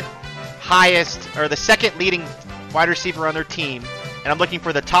second highest or the second leading wide receiver on their team, and I'm looking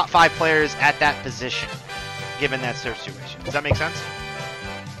for the top 5 players at that position, given that situation. Does that make sense?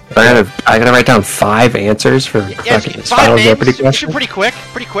 I gotta write down 5 answers for fucking this 5 final names. Jeopardy question. Pretty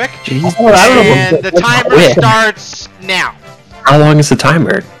quick. Jeez. And the timer starts now. How long is the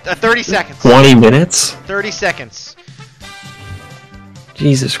timer? 30 seconds. 20 minutes? 30 seconds.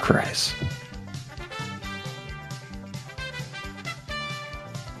 Jesus Christ.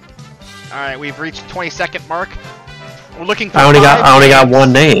 All right, we've reached the 20-second mark. We're looking for I only got names.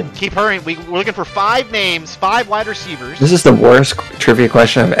 one name. Keep hurrying. We're looking for 5 names, 5 wide receivers. This is the worst trivia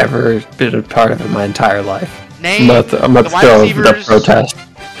question I've ever been a part of in my entire life. Name I'm about to throw the protest.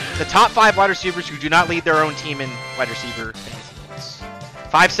 The top 5 wide receivers who do not lead their own team in wide receiver fantasy points.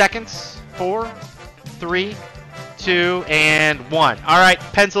 5 seconds. 4, 3, 2, and 1. All right,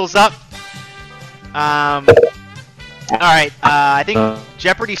 pencils up. All right, I think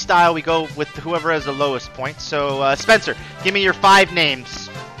Jeopardy style, we go with whoever has the lowest points. So, Spencer, give me your 5 names.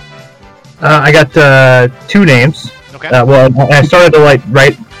 I got 2 names. Okay. Well, I started to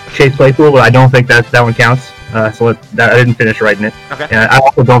write Chase Claypool, but I don't think that one counts. So I didn't finish writing it. Okay. And I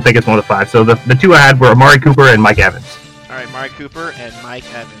also don't think it's one of the 5. So the 2 I had were Amari Cooper and Mike Evans. All right, Amari Cooper and Mike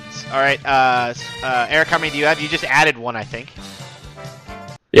Evans. All right, Eric, how many do you have? You just added one, I think.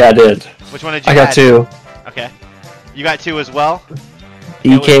 Yeah, I did. Which one did you I got add? 2. Okay. You got 2 as well?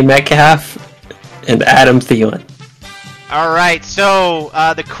 DK Metcalf and Adam Thielen. All right, so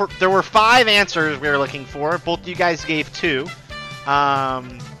there were 5 answers we were looking for. Both of you guys gave 2.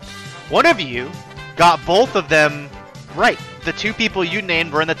 One of you got both of them right. The 2 people you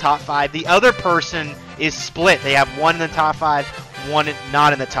named were in the top 5. The other person is split. They have 1 in the top 5, 1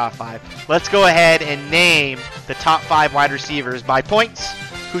 not in the top 5. Let's go ahead and name the top 5 wide receivers by points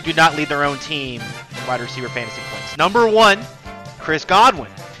who do not lead their own team in wide receiver fantasy points. Number 1, Chris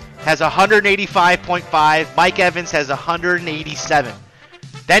Godwin has 185.5. Mike Evans has 187.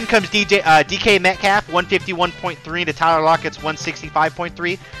 Then comes DK Metcalf, 151.3 to Tyler Lockett's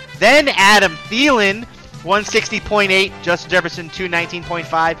 165.3. Then Adam Thielen, 160.8. Justin Jefferson,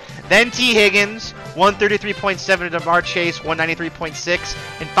 219.5. Then T. Higgins, 133.7 to Jamar Chase, 193.6.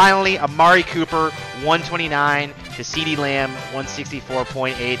 And finally, Amari Cooper, 129 to CeeDee Lamb,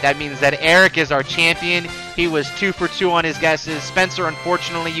 164.8. That means that Eric is our champion. He was 2 for 2 on his guesses. Spencer,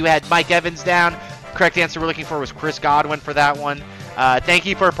 unfortunately, you had Mike Evans down. Correct answer we're looking for was Chris Godwin for that one. Thank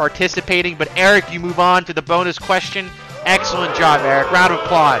you for participating. But Eric, you move on to the bonus question. Excellent job, Eric. Round of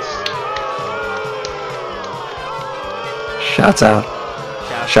applause. Shouts out.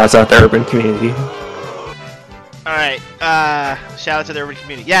 Shouts out the urban community. All right. Shout out to the urban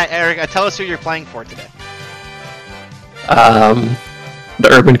community. Yeah, Eric, tell us who you're playing for today. The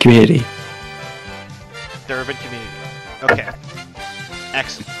urban community. The urban community. Okay.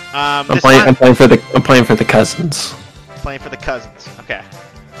 Excellent. I'm playing for the Cousins. Playing for the Cousins. Okay.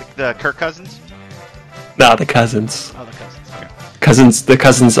 The Kirk Cousins? No, the Cousins. Oh, the Cousins. Okay. The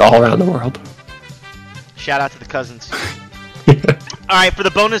Cousins all around the world. Shout out to the Cousins. All right, for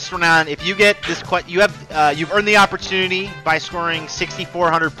the bonus round, if you get this, you've earned the opportunity by scoring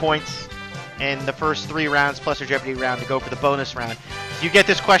 6,400 points in the first 3 rounds plus your Jeopardy round to go for the bonus round. If you get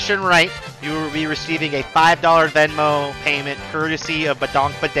this question right, you will be receiving a $5 Venmo payment courtesy of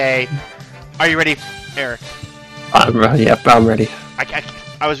Badonk Bidet. Are you ready, Eric? Yep, I'm ready.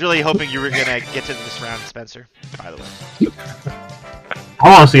 I was really hoping you were gonna get to this round, Spencer. By the way.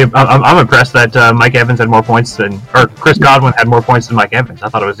 Honestly, I'm impressed that Mike Evans had more points or Chris Godwin had more points than Mike Evans. I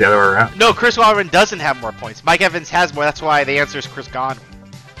thought it was the other way around. No, Chris Godwin doesn't have more points. Mike Evans has more. That's why the answer is Chris Godwin.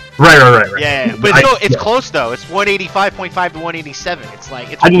 Right. Yeah. But it's close though. It's 185.5 to 187. It's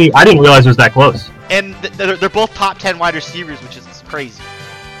like I didn't realize it was that close. And they're both top 10 wide receivers, which is crazy.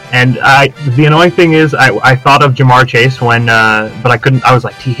 And the annoying thing is, I thought of Jamar Chase but I couldn't. I was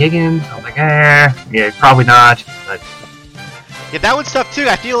like T. Higgins. I was like, yeah, probably not. But yeah, that one's tough too.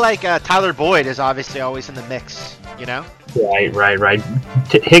 I feel like Tyler Boyd is obviously always in the mix. You know. Right.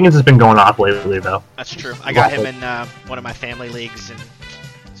 Higgins has been going off lately, though. That's true. I got him in one of my family leagues, and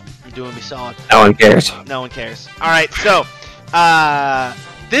he's doing me solid. No one cares. No one cares. All right, so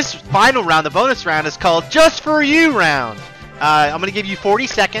this final round, the bonus round, is called Just For You round. I'm going to give you 40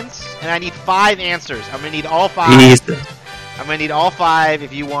 seconds, and I need 5 answers. I'm going to need all 5. Jesus. I'm going to need all 5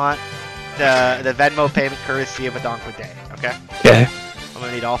 if you want the Venmo payment courtesy of Badonk Bidet, okay? Okay. I'm going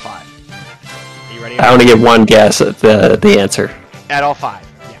to need all 5. Are you ready? I want to get one guess at the answer. At all 5,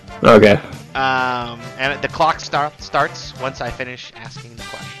 yeah. Okay. And the clock starts once I finish asking the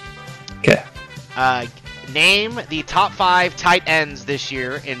question. Okay. Name the top 5 tight ends this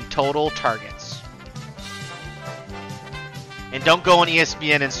year in total targets. And don't go on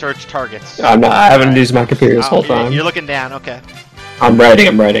ESPN and search targets. I haven't used my computer this whole time. You're looking down, okay. I'm writing.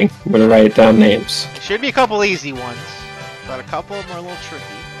 I'm going to write down names. Should be a couple easy ones, but a couple of them are a little tricky.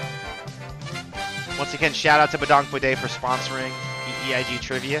 Once again, shout out to Badonk Bidet for sponsoring EEIG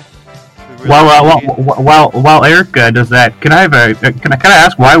Trivia. Really while Eric does that, can I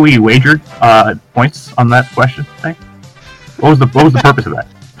ask why we wagered points on that question thing? What was the purpose of that?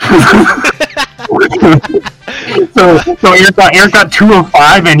 So Eric got 2 of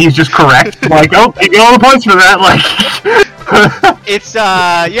 5, and he's just correct. Like, oh, you get all the points for that. Like, it's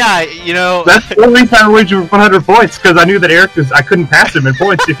yeah, you know. That's the only time I waged 100 points because I knew that I couldn't pass him in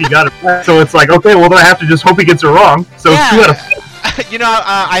points if he got it right. So it's like, okay, well then I have to just hope he gets it wrong. So yeah. 2 out of 5. You know,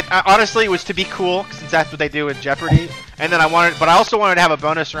 I honestly, it was to be cool since that's what they do in Jeopardy. And then I also wanted to have a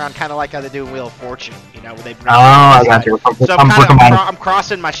bonus round, kind of like how they do in Wheel of Fortune. You know, where they. I got you. So I'm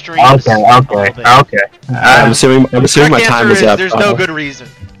crossing my streams. Okay. I'm assuming my time is up. There's no good reason.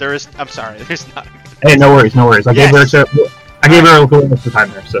 I'm sorry. There's not. Hey, no worries. I gave Eric a little extra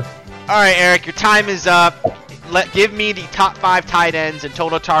time there. So. All right, Eric, your time is up. Give me the top 5 tight ends and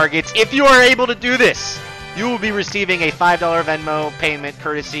total targets. If you are able to do this, you will be receiving a $5 Venmo payment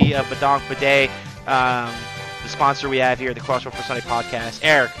courtesy of Badonk Bidet, the sponsor we have here, the Crossroad for Sunday podcast.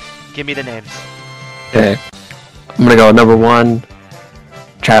 Eric, give me the names. Okay. I'm going to go number 1,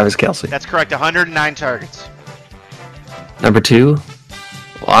 Travis Kelce. That's correct, 109 targets. Number 2, well,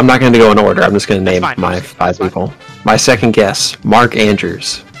 I'm not going to go in order. I'm just going to name my 5 people. My second guess, Mark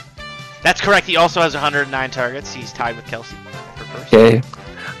Andrews. That's correct. He also has 109 targets. He's tied with Kelce for first. Okay.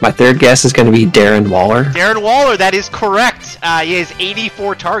 My third guess is going to be Darren Waller. Darren Waller, that is correct. He has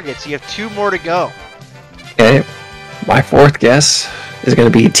 84 targets. You have 2 more to go. Okay. My fourth guess is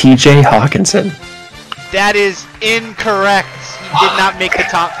going to be TJ Hawkinson. That is incorrect. He did not make the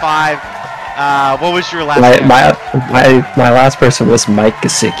top 5. What was your last guess? My last person was Mike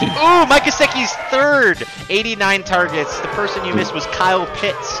Gesicki. Ooh, Mike Gesicki's third. 89 targets. The person you missed was Kyle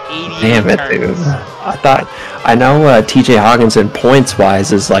Pitts. 88 Damn it, targets. Dude. I know TJ Hawkinson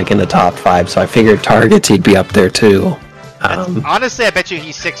points-wise is like in the top 5, so I figured targets he'd be up there too. Honestly, I bet you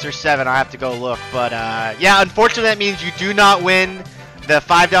he's 6 or 7. I have to go look. But yeah, unfortunately, that means you do not win the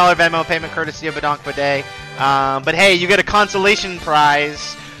 $5 Venmo payment courtesy of Badonk Bidet. But hey, you get a consolation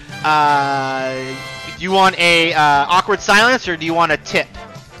prize. Do you want a awkward silence or do you want a tip?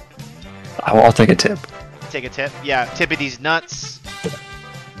 I'll take a tip. Take a tip? Yeah, tip of these nuts.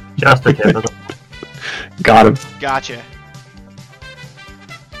 Just a tip. Got him. Gotcha.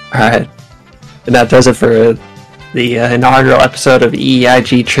 Alright. And that does it for the inaugural episode of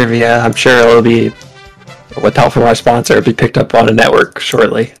EEIG Trivia. I'm sure it'll be, with help from our sponsor, it'll be picked up on a network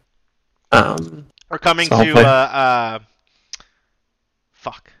shortly. We're coming to,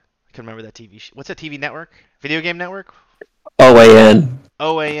 fuck. I can remember that TV show. What's that TV network? Video game network? OAN.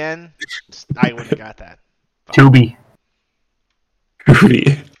 OAN? I wouldn't have got that. Tubi.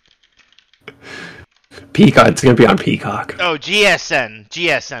 Peacock. It's going to be on Peacock. Oh, GSN.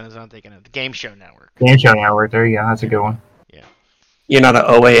 GSN is what I'm thinking of. The Game Show Network. Game Show Network. There you go. That's a good one. Yeah. You're not an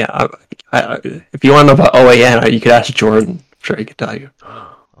OAN. If you want to know about OAN, you could ask Jordan. I'm sure he could tell you.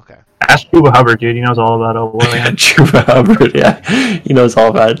 Okay. Ask Chuba Hubbard, dude. He knows all about OAN. Chuba Hubbard, yeah. He knows all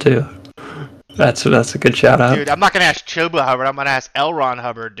about it, too. That's a good shout out. Dude, I'm not going to ask Chuba Hubbard. I'm going to ask L. Ron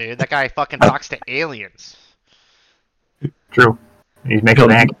Hubbard, dude. That guy fucking talks to aliens. True. He's making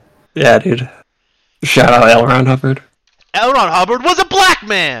an act. Yeah, dude. Shout out L. Ron Hubbard. L. Ron Hubbard was a black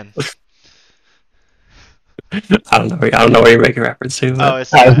man! I don't know where you're making reference to. Oh,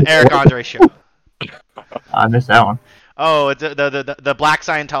 it's Eric Andre show. I missed that one. Oh, the black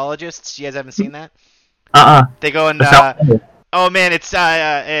Scientologists. You guys haven't seen that? They go and oh man, it's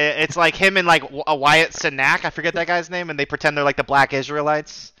like him and like a Wyatt Cenac. I forget that guy's name, and they pretend they're like the black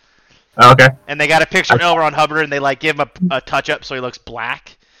Israelites. Oh, okay. And they got a picture of L. Ron Hubbard, and they like give him a touch up so he looks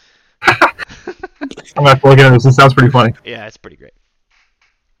black. I'm gonna have to look into this. This sounds pretty funny. Yeah, it's pretty great.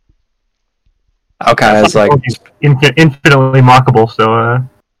 Okay, it's like infinitely mockable. So I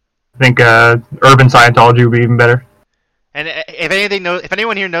think urban Scientology would be even better. And if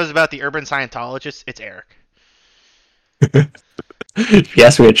anyone here knows about the urban Scientologists, it's Eric. If you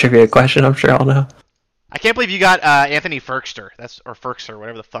ask me a trivia question, I'm sure I'll know. I can't believe you got Anthony Ferkster. Or Ferkster,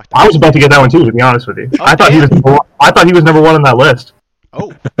 whatever the fuck. I was about to get that one too, to be honest with you. Oh, I thought he was number 1 on that list.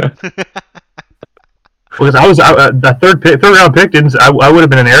 Oh. Because I was that third round pick. I would have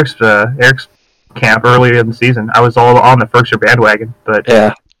been in Eric's camp earlier in the season. I was all on the Ferkster bandwagon, but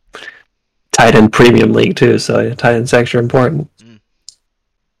yeah, tight end premium league too. So tight end's extra important.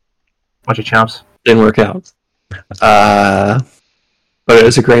 Bunch of chumps. Didn't work out. But it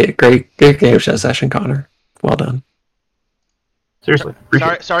was a great game show session, Connor. Well done. Seriously.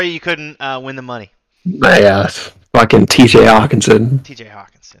 Sorry you couldn't win the money. Yeah, fucking TJ Hawkinson. TJ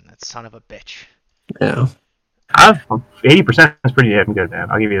Hawkinson, that son of a bitch. Yeah. 80% is pretty damn good,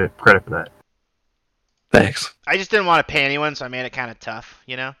 man. I'll give you the credit for that. Thanks. I just didn't want to pay anyone, so I made it kind of tough,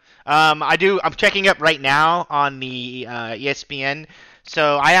 you know? I'm checking up right now on the ESPN.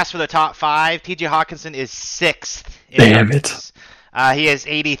 So I asked for the top 5. TJ Hawkinson is 6th. Damn it. He has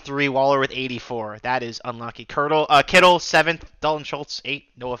 83. Waller with 84. That is unlucky. Kittle 7th. Dalton Schultz 8.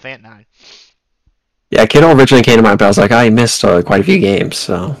 Noah Fant 9. Yeah, Kittle originally came to mind, but I was like, he missed quite a few games,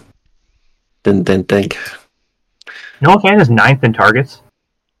 so didn't think. Noah Fant is 9th in targets.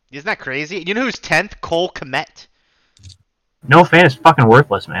 Isn't that crazy? You know who's 10th? Cole Kmet. Noah Fant is fucking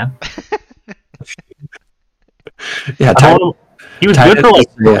worthless, man. Yeah, he was good for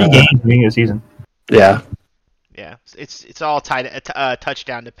like 3 games beginning of the season. Yeah. Yeah, it's all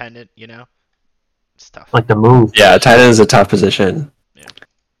touchdown dependent, you know. It's tough. Like the move. Yeah, tight end is a tough position. Yeah.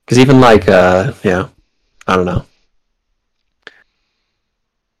 Because even like, I don't know.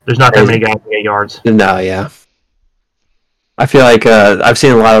 There's not that many guys to get yards. No, yeah. I feel like I've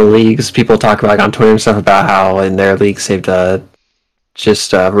seen a lot of leagues, people talk about on Twitter and stuff about how in their leagues they've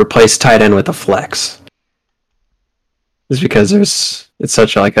just replace tight end with a flex. Just because it's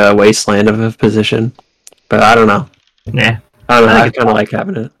such like a wasteland of a position. But I don't know. Yeah. I don't know. I kind of like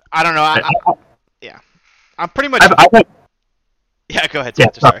having it. I don't know. Yeah. I'm pretty much... Yeah, go ahead. Yeah,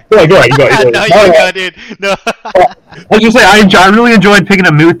 sorry. Go ahead. No, you're good, dude. No. I was just saying, I really enjoyed picking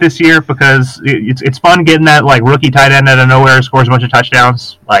a Muth this year because it's fun getting that like rookie tight end out of nowhere, scores a bunch of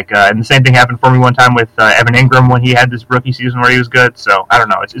touchdowns. Like, and the same thing happened for me one time with Evan Ingram when he had this rookie season where he was good. So I don't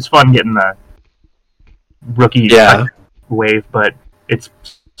know, it's fun getting the rookie wave, but it's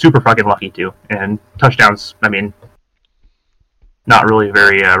super fucking lucky too. And touchdowns, I mean, not really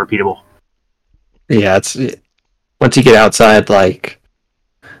very repeatable. Yeah, once you get outside, like,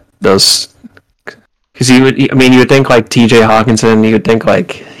 those... Because you would think, like, TJ Hawkinson, you would think,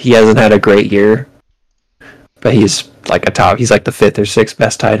 like, he hasn't had a great year. But he's, like, he's, like, the 5th or 6th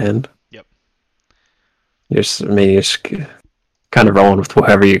best tight end. Yep. You're just kind of rolling with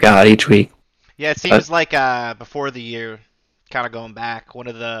whoever you got each week. Yeah, it seems like before the year, kind of going back, one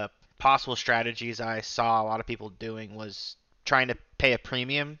of the possible strategies I saw a lot of people doing was trying to pay a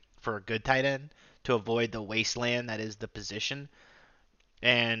premium for a good tight end to avoid the wasteland that is the position.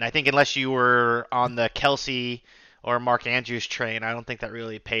 And I think unless you were on the Kelsey or Mark Andrews train, I don't think that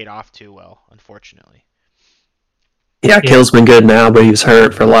really paid off too well, unfortunately. Yeah, Kill's been good now, but he was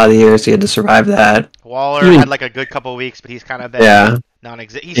hurt for a lot of years. He had to survive that. Waller had like a good couple of weeks, but he's kind of been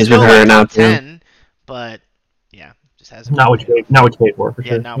non-existent. He's still been hurt like now top 10, but yeah, just hasn't. Not what you paid for sure.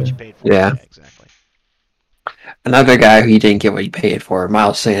 Yeah, not what you paid for. Yeah, exactly. Another guy who you didn't get what you paid for,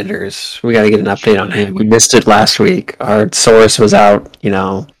 Miles Sanders. We got to get an update on him. We missed it last week. Our source was out,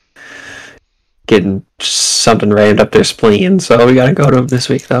 getting something rammed up their spleen. So we got to go to him this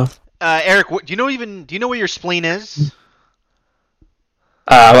week, though. Eric, do you know where your spleen is?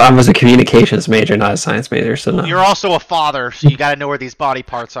 I was a communications major, not a science major, so no. You're also a father, so you got to know where these body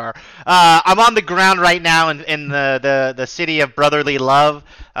parts are. I'm on the ground right now in the city of brotherly love.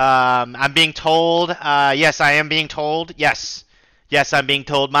 I'm being told, yes, I am being told, yes, I'm being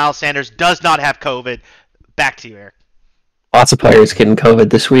told Miles Sanders does not have COVID. Back to you, Eric. Lots of players getting COVID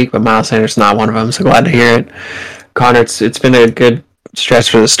this week, but Miles Sanders is not one of them, so glad to hear it. Connor, it's been a good stretch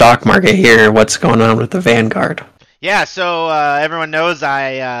for the stock market here. What's going on with the Vanguard? Yeah, so everyone knows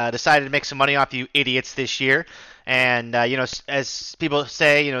I decided to make some money off you idiots this year. And, as people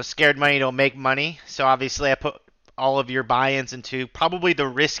say, scared money don't make money. So obviously I put all of your buy-ins into probably the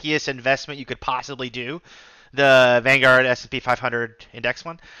riskiest investment you could possibly do, the Vanguard S&P 500 Index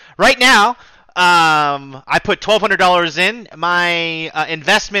Fund. Right now, I put $1,200 in. My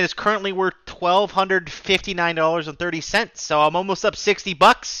investment is currently worth $1,259.30. So I'm almost up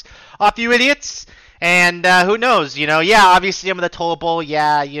 $60 off you idiots. And who knows, obviously I'm in the total bowl.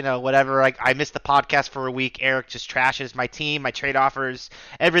 Yeah, whatever. I missed the podcast for a week. Eric just trashes my team, my trade offers,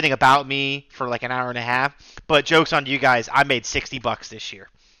 everything about me for like an hour and a half. But joke's on you guys. I made $60 this year.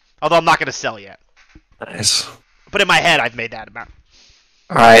 Although I'm not going to sell yet. Nice. But in my head, I've made that amount.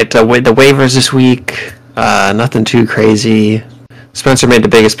 All right, the waivers this week, nothing too crazy. Spencer made the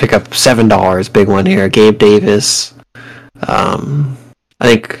biggest pickup, $7. Big one here. Gabe Davis. I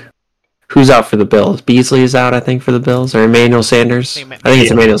think... Who's out for the Bills? Beasley is out, I think, for the Bills. Or Emmanuel Sanders? I think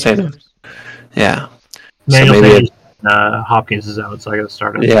it's Emmanuel Sanders. Yeah. Emmanuel Sanders, Hopkins is out, so I got to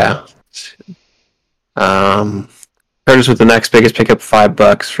start him. Yeah. Curtis with the next biggest pickup,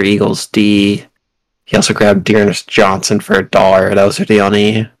 $5 for Eagles D. He also grabbed Dearness Johnson for $1. Those are the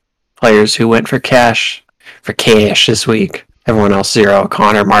only players who went for cash this week. Everyone else, 0.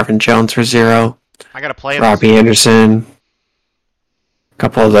 Connor, Marvin Jones for 0. I got to play him. Robbie Anderson.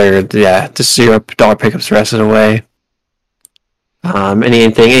 Couple other, just $0 pickups the rest of the way.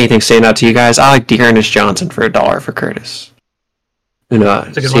 Anything standing out to you guys? I like Dearness Johnson for $1 for Curtis. See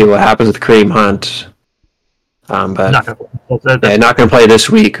what happens with Kareem Hunt. But not going to play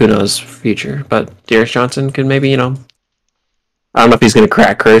this week. Who knows future? But Dearness Johnson could maybe I don't know if he's going to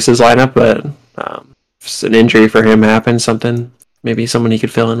crack Curtis's lineup, but if an injury for him happens, maybe someone he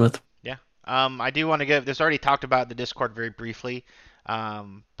could fill in with. Yeah. I do want to give this already talked about in the Discord very briefly,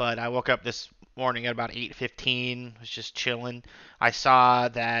 but I woke up this morning at about 8:15, was just chilling. I saw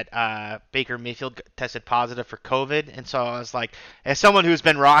that Baker Mayfield tested positive for COVID, and so I was like, as someone who's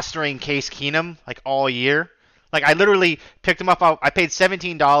been rostering Case Keenum like all year, like I literally picked him up. I paid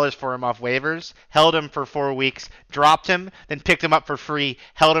 $17 for him off waivers, held him for 4 weeks, dropped him, then picked him up for free,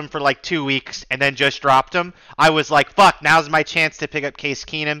 held him for like 2 weeks, and then just dropped him. I was like, fuck, now's my chance to pick up Case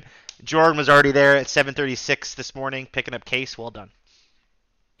Keenum. Jordan was already there at 7:36 this morning picking up Case. Well done.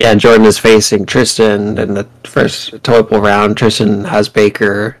 Yeah, and Jordan is facing Tristan in the first total round. Tristan has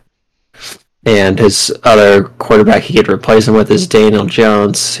Baker, and his other quarterback he could replace him with is Daniel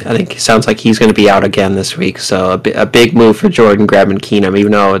Jones. I think it sounds like he's going to be out again this week, so a big move for Jordan grabbing Keenum.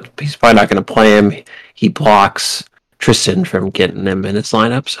 Even though he's probably not going to play him, he blocks Tristan from getting him in his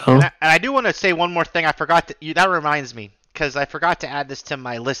lineup. So, and I do want to say one more thing. I forgot to, that reminds me, because I forgot to add this to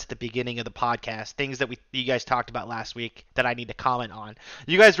my list at the beginning of the podcast, things that you guys talked about last week that I need to comment on.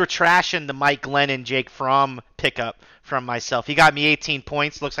 You guys were trashing the Mike Glennon, Jake Fromm pickup from myself. He got me 18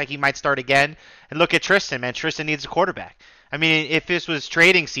 points. Looks like he might start again. And look at Tristan, man. Tristan needs a quarterback. I mean, if this was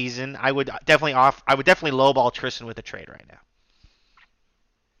trading season, I would definitely lowball Tristan with a trade right now.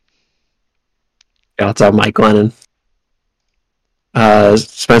 yeah, that's all Mike Glennon.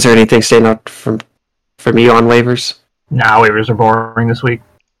 Spencer, anything standing out from you on waivers? Nah, waivers are boring this week.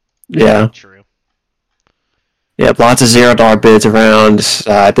 Yeah. True. Yeah, lots of $0 bids around.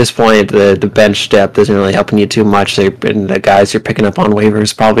 At this point, the bench depth isn't really helping you too much. And the guys you're picking up on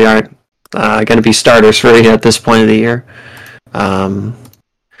waivers probably aren't going to be starters for you at this point of the year.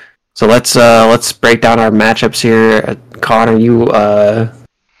 So let's break down our matchups here. Connor, you've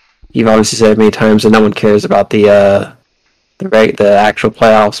obviously said many times that no one cares about the actual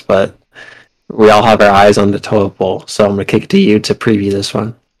playoffs, but we all have our eyes on the total bowl, so I'm going to kick it to you to preview this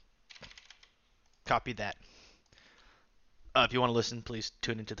one. Copy that. If you want to listen, please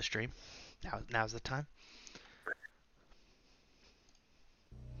tune into the stream. Now's the time.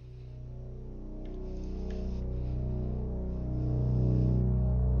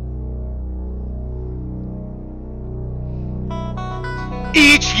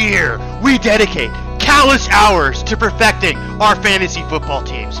 Each year, we dedicate countless hours to perfecting our fantasy football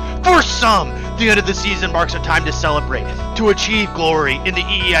teams. For some, the end of the season marks a time to celebrate, to achieve glory in the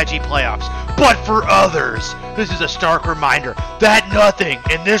EEIG playoffs. But for others, this is a stark reminder that nothing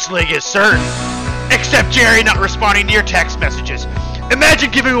in this league is certain, except Jerry not responding to your text messages. Imagine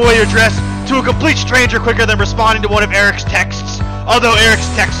giving away your address to a complete stranger quicker than responding to one of Eric's texts. Although Eric's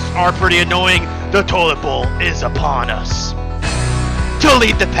texts are pretty annoying, the toilet bowl is upon us. To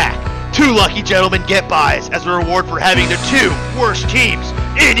lead the pack, 2 lucky gentlemen get buys as a reward for having the 2 worst teams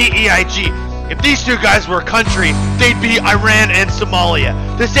in EEIG. If these 2 guys were a country, they'd be Iran and Somalia.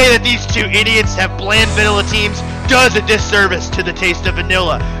 To say that these 2 idiots have bland vanilla teams does a disservice to the taste of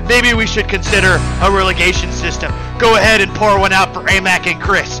vanilla. Maybe we should consider a relegation system. Go ahead and pour one out for Amac and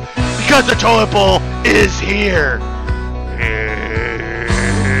Chris, because the toilet bowl is here.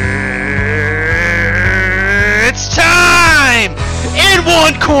 It's time! In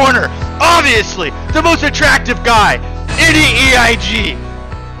one corner, obviously, the most attractive guy in EEIG.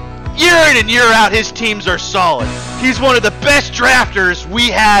 Year in and year out, his teams are solid. He's one of the best drafters we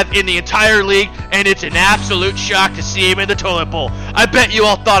have in the entire league, and it's an absolute shock to see him in the toilet bowl. I bet you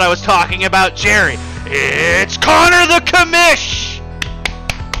all thought I was talking about Jerry. It's Connor the Commish!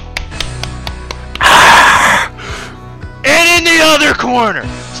 And in the other corner,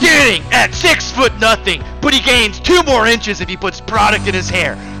 standing at 6'0", but he gains 2 more inches if he puts product in his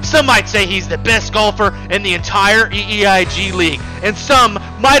hair. Some might say he's the best golfer in the entire EEIG league, and some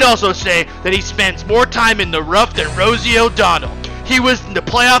might also say that he spends more time in the rough than Rosie O'Donnell. He was in the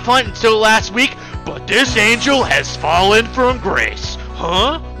playoff hunt until last week, but this angel has fallen from grace.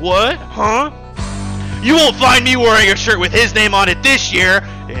 Huh? What? Huh? You won't find me wearing a shirt with his name on it this year.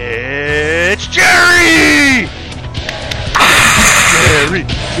 It's Jerry! Jerry.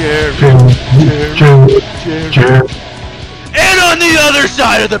 And on the other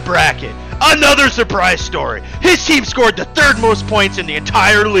side of the bracket, another surprise story. His team scored the 3rd most points in the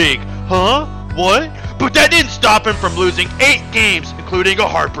entire league. Huh? What? But that didn't stop him from losing 8 games, including a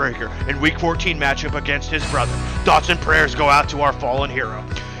heartbreaker in Week 14 matchup against his brother. Thoughts and prayers go out to our fallen hero.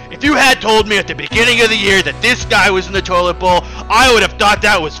 If you had told me at the beginning of the year that this guy was in the toilet bowl, I would have thought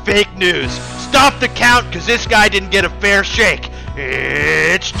that was fake news. Stop the count, because this guy didn't get a fair shake.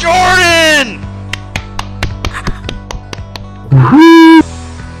 It's Jordan!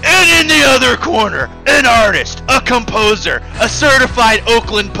 And In the other corner, an artist, a composer, a certified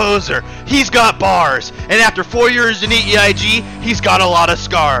Oakland poser. He's got bars, and after 4 years in EEIG, he's got a lot of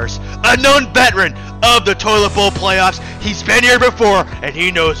scars. A known veteran of the toilet bowl playoffs, he's been here before, and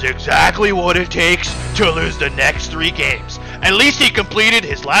he knows exactly what it takes to lose the next 3 games. At least he completed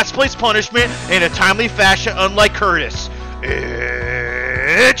his last place punishment in a timely fashion, unlike Curtis.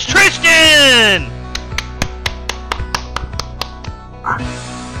 It's Tristan!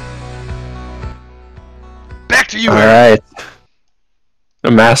 Back to you. All right.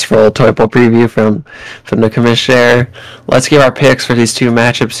 A masterful toy bowl preview from the Commish there. Let's give our picks for these 2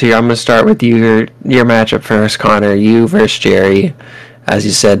 matchups here. I'm going to start with your matchup first, Connor. You versus Jerry. As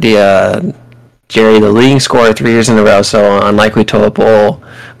you said, Jerry, the leading scorer 3 years in a row, so unlikely toilet bowl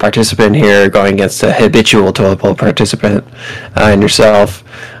participant here, going against a habitual toilet bowl participant and yourself.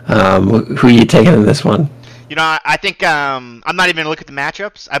 Who are you taking in this one? I think I'm not even going to look at the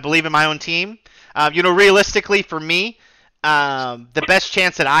matchups. I believe in my own team. Realistically for me, the best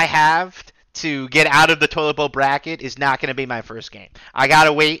chance that I have to get out of the toilet bowl bracket is not going to be my first game. I got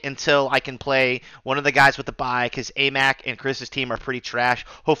to wait until I can play one of the guys with the bye, because AMAC and Chris's team are pretty trash.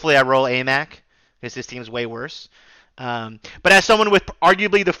 Hopefully I roll AMAC, because this team's way worse. But as someone with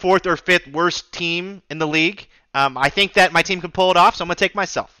arguably the 4th or 5th worst team in the league, I think that my team can pull it off, so I'm going to take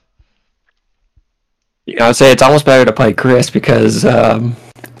myself. I would say it's almost better to play Chris, because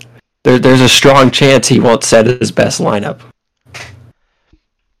there's a strong chance he won't set his best lineup.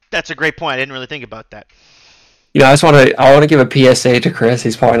 That's a great point. I didn't really think about that. I want to give a PSA to Chris.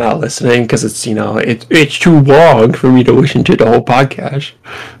 He's probably not listening because it's too long for me to listen to the whole podcast.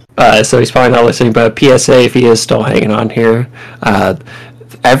 So he's probably not listening. But a PSA, if he is still hanging on here,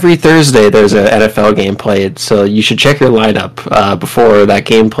 every Thursday there's an NFL game played, so you should check your lineup before that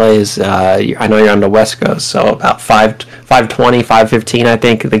game plays. I know you're on the West Coast, so about 5:20, 5:15, I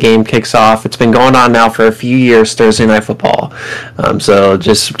think the game kicks off. It's been going on now for a few years, Thursday Night Football. So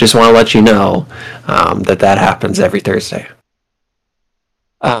just want to let you know that happens every Thursday.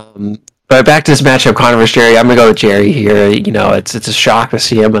 But back to this matchup, Connor versus Jerry. I'm going to go with Jerry here. It's a shock to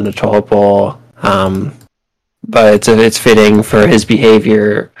see him in the toilet bowl. But it's fitting for his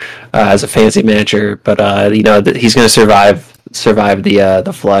behavior as a fantasy manager. But he's going to survive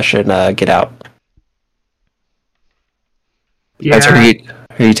the flush and get out. Yeah.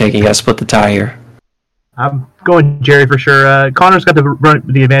 Who are you taking? You got to split the tie here. I'm going Jerry for sure. Connor's got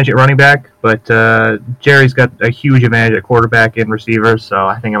the advantage at running back, but Jerry's got a huge advantage at quarterback and receiver. So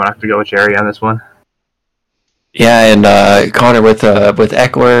I think I'm gonna have to go with Jerry on this one. Yeah, and Connor with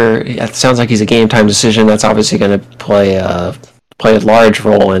Eckler, it sounds like he's a game time decision. That's obviously going to play a large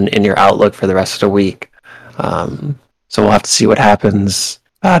role in your outlook for the rest of the week. So we'll have to see what happens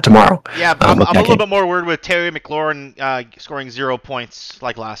tomorrow. Yeah, I'm a little bit more worried with Terry McLaurin scoring 0 points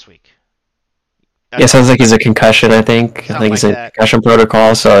like last week. Yeah, sounds like he's a concussion. I think he's in concussion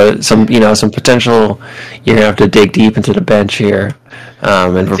protocol. So some potential. You're gonna have to dig deep into the bench here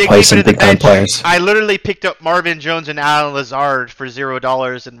and replace some big time players. I literally picked up Marvin Jones and Alan Lazard for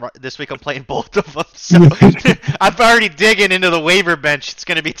 $0, and this week I'm playing both of them. So I'm already digging into the waiver bench. It's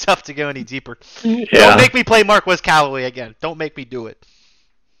gonna be tough to go any deeper. Yeah. Don't make me play Marquez Callaway again. Don't make me do it.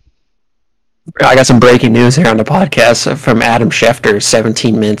 I got some breaking news here on the podcast from Adam Schefter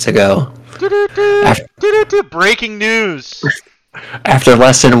 17 minutes ago. Breaking news. After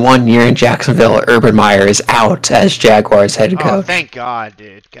less than 1 year in Jacksonville, Urban Meyer is out as Jaguars head coach. Oh, thank God,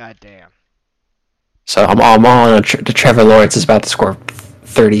 dude. God damn. So I'm all on Trevor Lawrence is about to score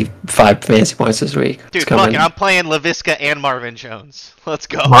 35 fantasy points this week. Dude, fuck it. I'm playing LaVisca and Marvin Jones. Let's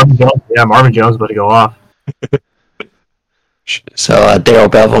go. Marvin Jones about to go off. So Darryl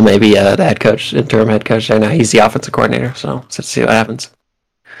Bevell may be the interim head coach there now. He's the offensive coordinator, so let's see what happens.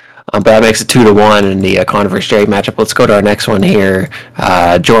 But that makes it 2-1 in the Connor versus Jerry matchup. Let's go to our next one here.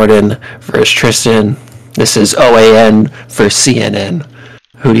 Jordan versus Tristan. This is OAN versus CNN.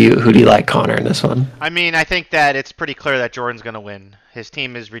 Who do you like, Connor, in this one? I mean, I think that it's pretty clear that Jordan's going to win. His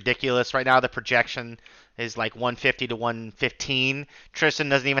team is ridiculous. Right now, the projection is like 150 to 115. Tristan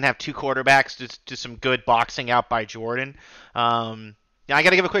doesn't even have 2 quarterbacks. Just do some good boxing out by Jordan. Yeah, I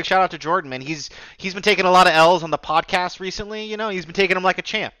got to give a quick shout out to Jordan, man. He's been taking a lot of L's on the podcast recently. He's been taking them like a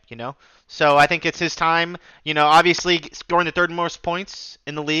champ. So I think it's his time. Obviously scoring the 3rd most points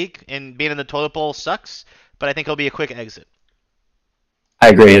in the league and being in the toilet bowl sucks, but I think he'll be a quick exit. I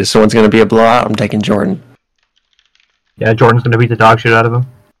agree. This one's going to be a blowout. I'm taking Jordan. Yeah, Jordan's going to beat the dog shit out of him.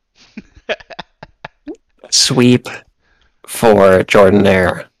 Sweep for Jordan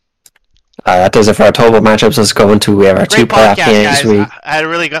there. That does it for our total matchups. Let's go into we have our great 2 playoff games this week. I had a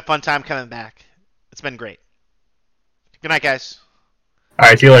really fun time coming back. It's been great. Good night, guys. All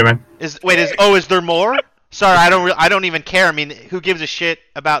right, see you later, man. Is there more? Sorry, I don't even care. I mean, who gives a shit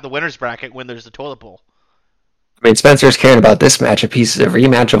about the winners bracket when there's the toilet bowl? I mean, Spencer's caring about this matchup. He's a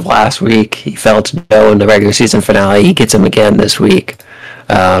rematch of last week. He fell to Joe in the regular season finale. He gets him again this week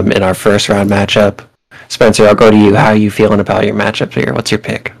in our first round matchup. Spencer, I'll go to you. How are you feeling about your matchup here? What's your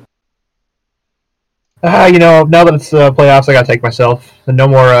pick? Now that it's playoffs, I gotta take myself. No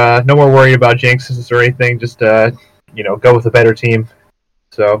more worry about jinxes or anything. Just go with a better team.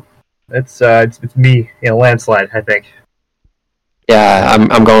 So it's me in a landslide, I think. Yeah,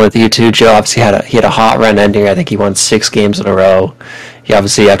 I'm going with you too. Joe obviously had a hot run ending. I think he won 6 games in a row. He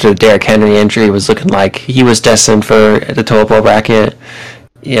obviously, after the Derrick Henry injury, was looking like he was destined for the toilet bowl bracket.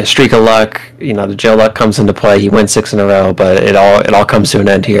 Yeah, streak of luck. The Joe luck comes into play. He wins 6 in a row, but it all comes to an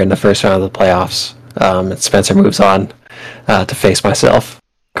end here in the first round of the playoffs. And Spencer moves on to face myself.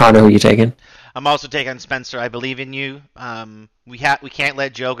 Connor, who are you taking? I'm also taking Spencer. I believe in you. We can't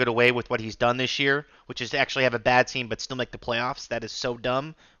let Joe get away with what he's done this year, which is to actually have a bad team but still make the playoffs. That is so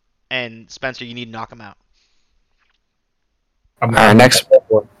dumb. And Spencer, you need to knock him out. Our next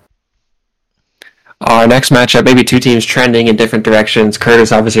matchup, maybe two teams trending in different directions.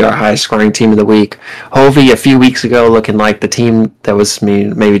 Curtis, obviously our highest scoring team of the week. Hovey, a few weeks ago, looking like the team that was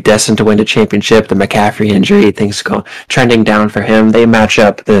maybe destined to win the championship. The McCaffrey injury, things go trending down for him. They match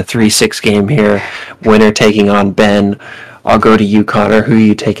up the 3-6 game here. Winner taking on Ben. I'll go to you, Connor. Who are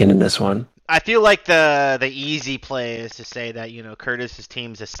you taking in this one? I feel like the easy play is to say that Curtis's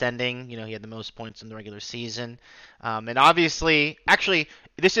team's ascending. He had the most points in the regular season, and obviously, actually,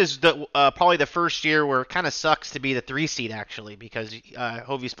 this is the probably the first year where it kind of sucks to be the 3 seed actually, because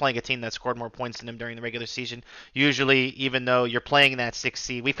Hovey's playing a team that scored more points than him during the regular season. Usually, even though you're playing that 6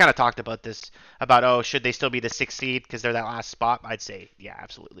 seed, we've kind of talked about this should they still be the 6 seed because they're that last spot? I'd say yeah,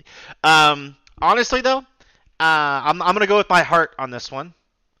 absolutely. Honestly though, I'm gonna go with my heart on this one.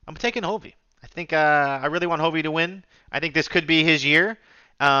 I'm taking Hovey. I think I really want Hovey to win. I think this could be his year,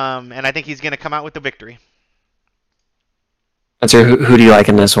 and I think he's going to come out with the victory. Spencer, who do you like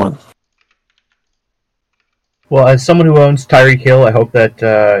in this one? Well, as someone who owns Tyreek Hill, I hope that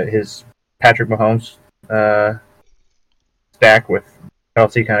his Patrick Mahomes stack with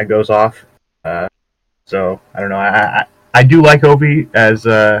Kelsey kind of goes off. So I don't know. I do like Hovey as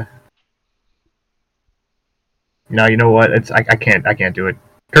you know what? I can't do it.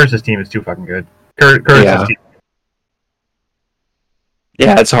 Curse's team is too fucking good. Curse's team.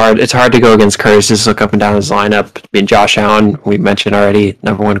 Yeah, it's hard. It's hard to go against Curtis. Just look up and down his lineup. I mean, Josh Allen, we mentioned already,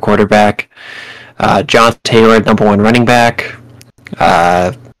 number 1 quarterback. Jonathan Taylor, number 1 running back.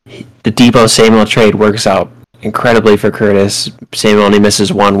 The Deebo Samuel trade works out incredibly for Curtis. Samuel only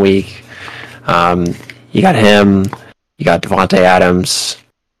misses 1 week. You got him. You got Devontae Adams,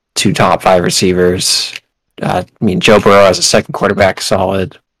 2 top 5 receivers. Joe Burrow as a second quarterback,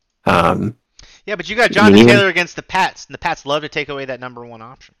 solid. Yeah, but you got Jonathan Taylor against the Pats, and the Pats love to take away that number 1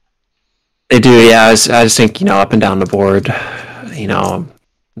 option. They do, yeah. I just think up and down the board,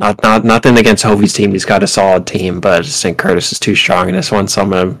 not nothing against Hovey's team. He's got a solid team, but I just think Curtis is too strong in this one, so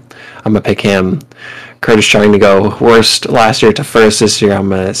I'm gonna pick him. Curtis trying to go worst last year to first this year. I'm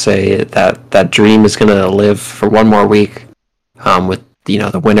gonna say that dream is gonna live for 1 more week, with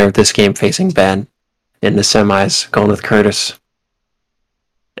the winner of this game facing Ben in the semis, going with Curtis.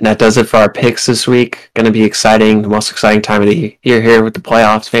 And that does it for our picks this week. Going to be exciting, the most exciting time of the year here with the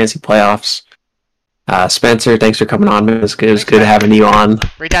playoffs, fantasy playoffs. Spencer, thanks for coming on. It was good having you on.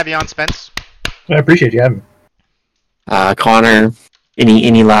 Great to have you on, Spence. I appreciate you having me. Connor,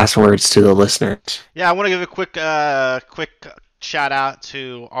 any last words to the listeners? Yeah, I want to give a quick shout out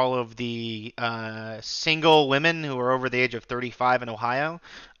to all of the single women who are over the age of 35 in Ohio.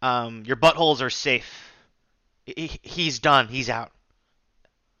 Your buttholes are safe. He's done. He's out.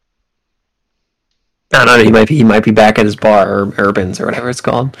 I don't know. He might be back at his bar, or Urbans, or whatever it's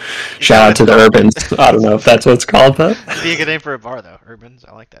called. Shout out to the Urbans. I don't know if that's what it's called, but it'd be a good name for a bar, though. Urbans.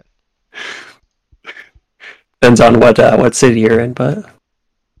 I like that. Depends on what city you're in, but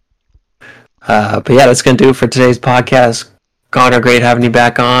yeah, that's gonna do it for today's podcast. Connor, great having you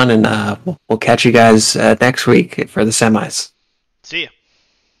back on, and we'll catch you guys next week for the semis.